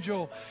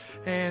schedule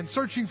and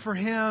searching for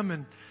Him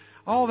and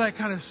all that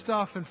kind of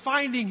stuff and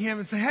finding Him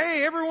and say,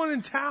 hey, everyone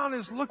in town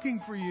is looking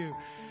for you.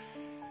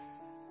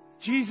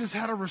 Jesus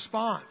had a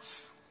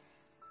response.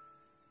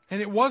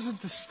 And it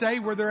wasn't to stay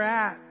where they're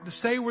at, to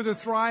stay where they're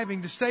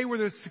thriving, to stay where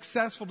they're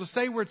successful, to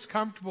stay where it's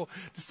comfortable,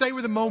 to stay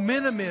where the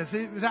momentum is.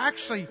 It was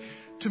actually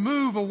to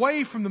move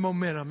away from the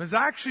momentum. It was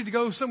actually to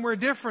go somewhere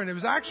different. It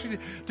was actually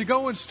to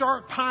go and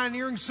start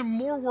pioneering some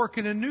more work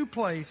in a new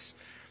place.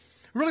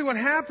 Really what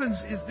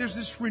happens is there's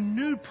this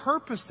renewed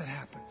purpose that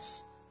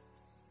happens.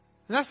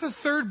 And that's the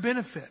third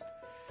benefit,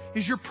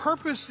 is your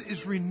purpose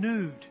is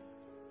renewed.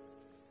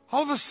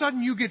 All of a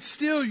sudden you get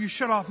still, you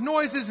shut off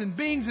noises and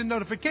bings and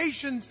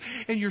notifications,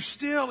 and you're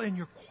still and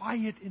you're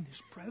quiet in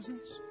His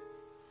presence.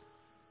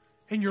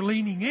 And you're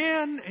leaning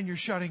in and you're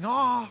shutting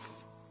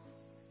off.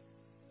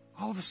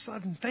 All of a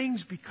sudden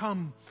things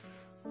become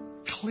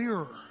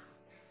clearer.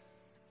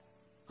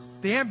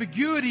 The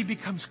ambiguity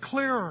becomes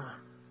clearer.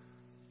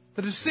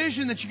 The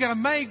decision that you got to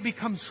make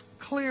becomes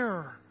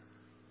clearer.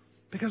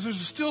 Because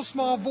there's a still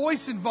small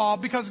voice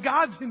involved, because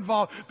God's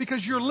involved,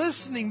 because you're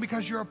listening,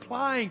 because you're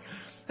applying.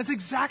 That's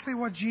exactly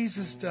what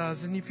Jesus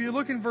does. And if you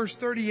look in verse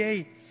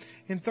 38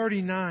 and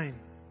 39,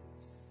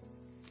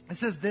 it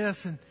says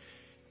this, and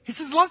He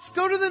says, let's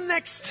go to the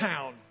next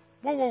town.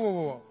 Whoa, whoa, whoa,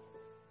 whoa.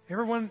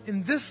 Everyone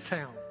in this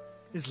town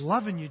is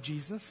loving you,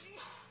 Jesus.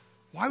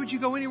 Why would you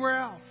go anywhere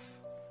else?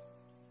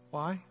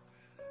 Why?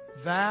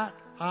 That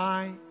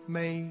I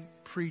may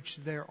preach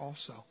there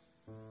also.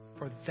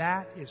 For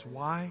that is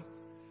why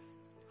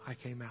I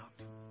came out.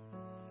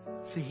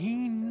 See, He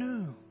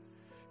knew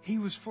He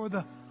was for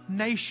the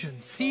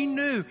nations. He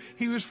knew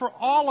He was for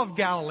all of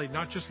Galilee,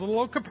 not just little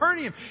old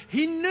Capernaum.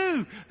 He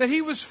knew that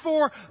He was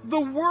for the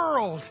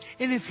world.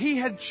 And if He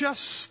had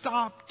just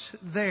stopped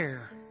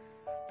there,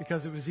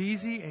 because it was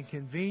easy and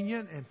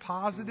convenient and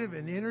positive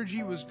and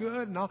energy was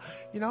good and all,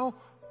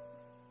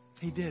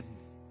 He didn't.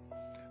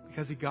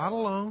 Because He got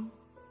alone,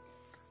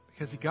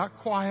 because He got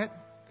quiet,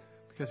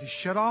 because He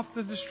shut off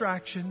the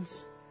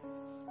distractions,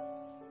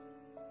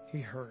 He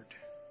heard.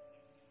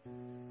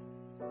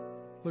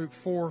 Luke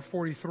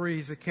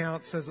 4:43's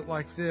account says it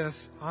like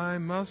this: I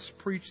must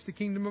preach the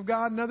kingdom of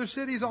God in other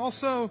cities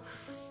also,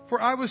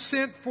 for I was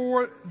sent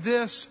for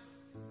this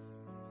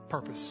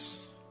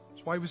purpose.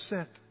 That's why He was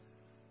sent.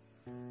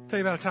 I'll tell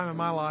you about a time in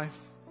my life.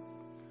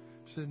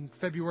 It was in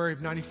February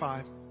of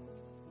 95.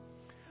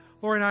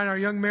 Lori and I in our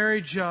young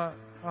marriage had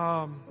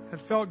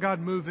felt God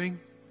moving.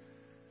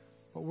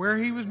 But where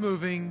He was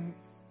moving,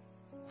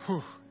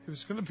 it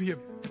was going to be a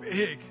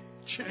big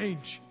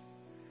change.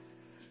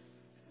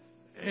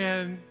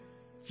 And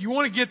you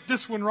want to get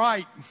this one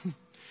right.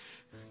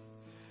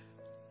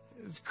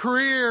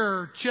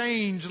 Career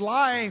change,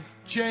 life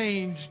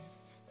change,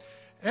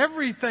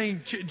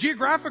 everything,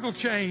 geographical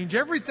change,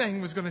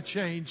 everything was going to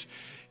change.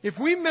 If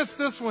we missed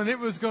this one, it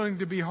was going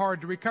to be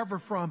hard to recover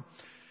from.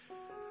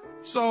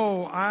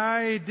 So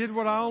I did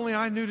what only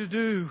I knew to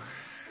do,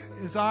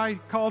 is I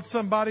called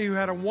somebody who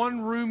had a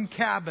one-room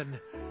cabin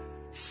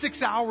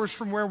 6 hours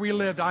from where we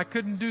lived. I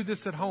couldn't do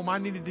this at home. I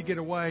needed to get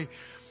away.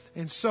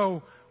 And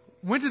so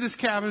went to this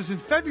cabin. It was in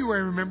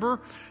February, remember.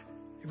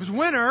 It was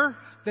winter.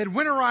 They'd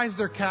winterized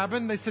their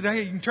cabin. They said,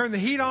 hey, you can turn the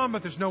heat on,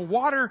 but there's no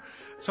water.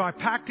 So I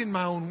packed in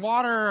my own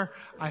water.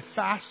 I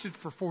fasted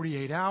for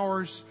 48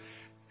 hours.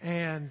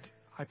 And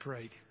I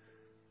prayed.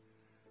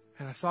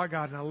 And I sought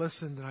God and I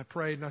listened and I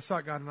prayed and I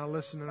sought God and I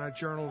listened and I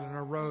journaled and I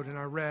wrote and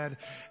I read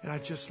and I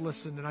just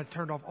listened and I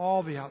turned off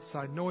all the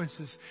outside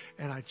noises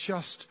and I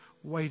just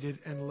waited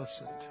and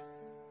listened.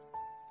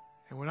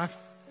 And when I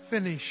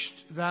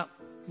finished that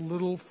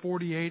little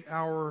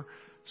 48-hour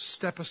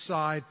step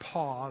aside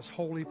pause,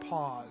 holy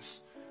pause,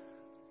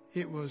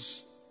 it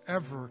was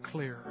ever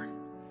clearer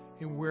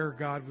in where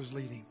God was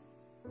leading.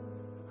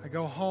 I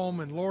go home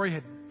and Lori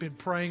had been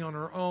praying on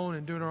her own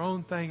and doing her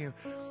own thing, and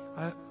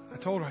I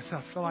told her, I said,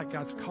 I feel like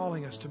God's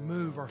calling us to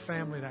move our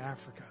family to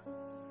Africa,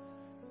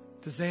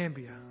 to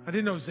Zambia. I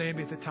didn't know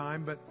Zambia at the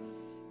time, but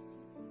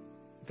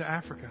to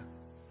Africa,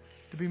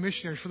 to be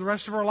missionaries for the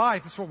rest of our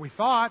life. That's what we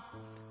thought.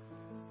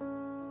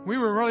 We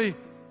were ready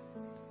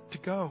to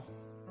go.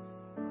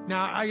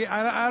 Now,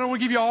 I don't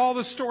want to give you all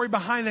the story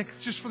behind that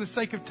just for the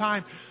sake of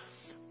time.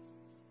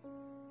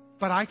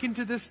 But I can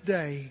to this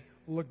day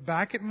look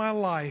back at my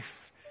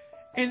life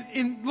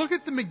and look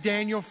at the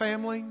McDaniel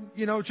family.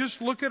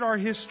 Just look at our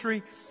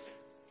history.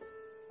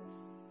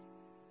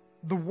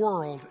 the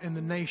world and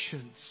the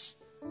nations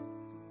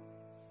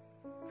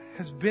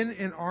has been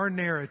in our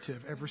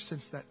narrative ever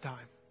since that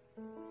time.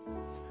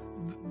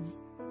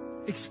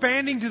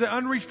 Expanding to the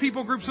unreached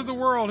people groups of the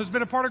world has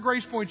been a part of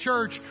Grace Point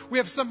Church. We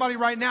have somebody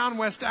right now in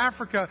West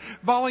Africa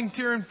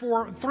volunteering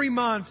for 3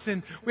 months,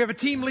 and we have a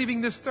team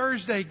leaving this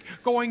Thursday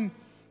going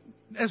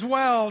as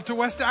well to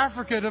West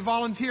Africa to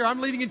volunteer.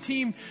 I'm leading a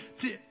team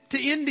to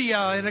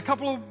India in a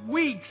couple of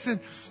weeks, and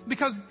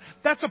because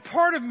that's a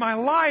part of my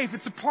life.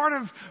 It's a part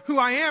of who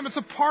I am. It's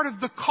a part of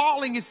the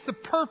calling. It's the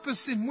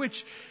purpose in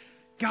which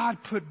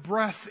God put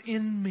breath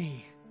in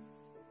me.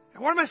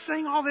 And why am I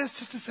saying all this?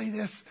 Just to say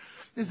this,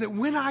 is that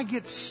when I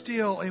get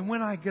still and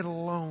when I get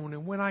alone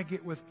and when I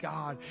get with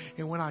God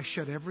and when I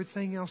shut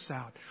everything else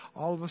out,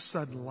 all of a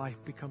sudden life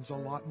becomes a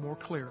lot more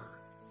clearer.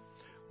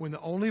 When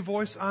the only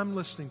voice I'm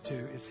listening to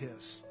is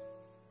His.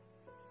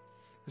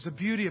 There's a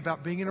beauty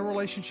about being in a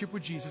relationship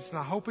with Jesus, and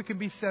I hope it can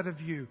be said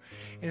of you.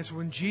 And it's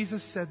when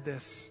Jesus said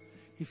this.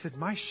 He said,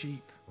 my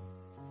sheep,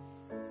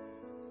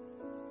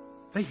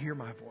 they hear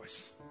my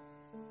voice.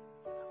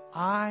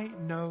 I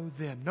know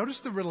them. Notice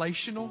the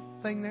relational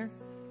thing there.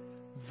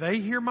 They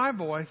hear my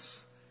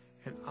voice,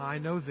 and I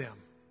know them.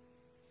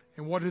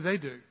 And what do?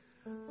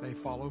 They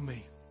follow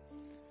me.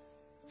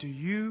 Do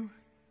you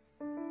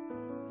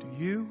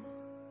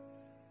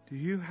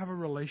have a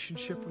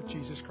relationship with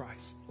Jesus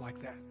Christ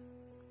like that?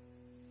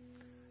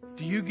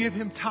 Do you give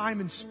Him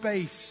time and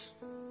space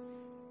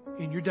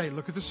in your day?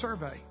 Look at the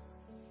survey.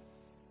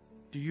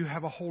 Do you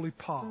have a holy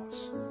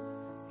pause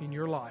in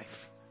your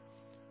life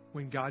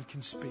when God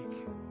can speak?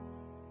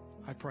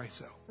 I pray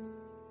so.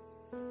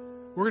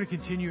 We're going to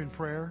continue in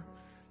prayer.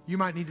 You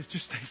might need to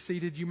just stay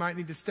seated. You might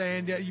need to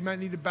stand. You might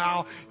need to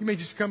bow. You may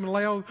just come and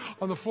lay on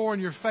the floor in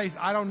your face.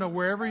 I don't know,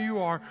 wherever you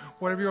are,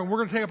 whatever you're on. We're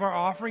going to take up our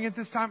offering at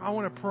this time. I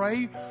want to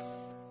pray,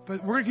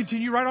 but we're going to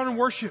continue right on in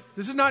worship.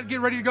 This is not get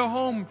ready to go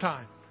home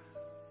time.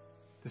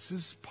 This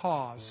is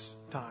pause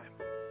time.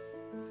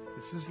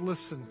 This is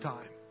listen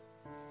time.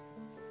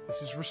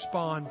 This is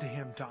respond to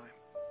Him time.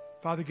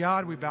 Father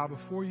God, we bow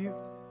before You.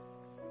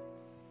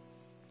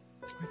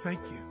 We thank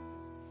You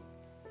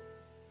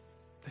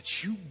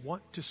that You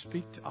want to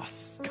speak to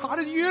us. God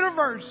of the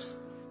universe,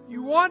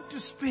 You want to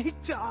speak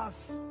to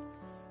us.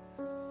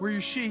 We're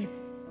Your sheep.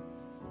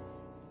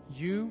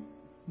 You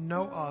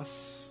know us,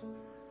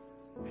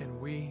 and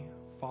we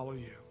follow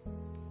You.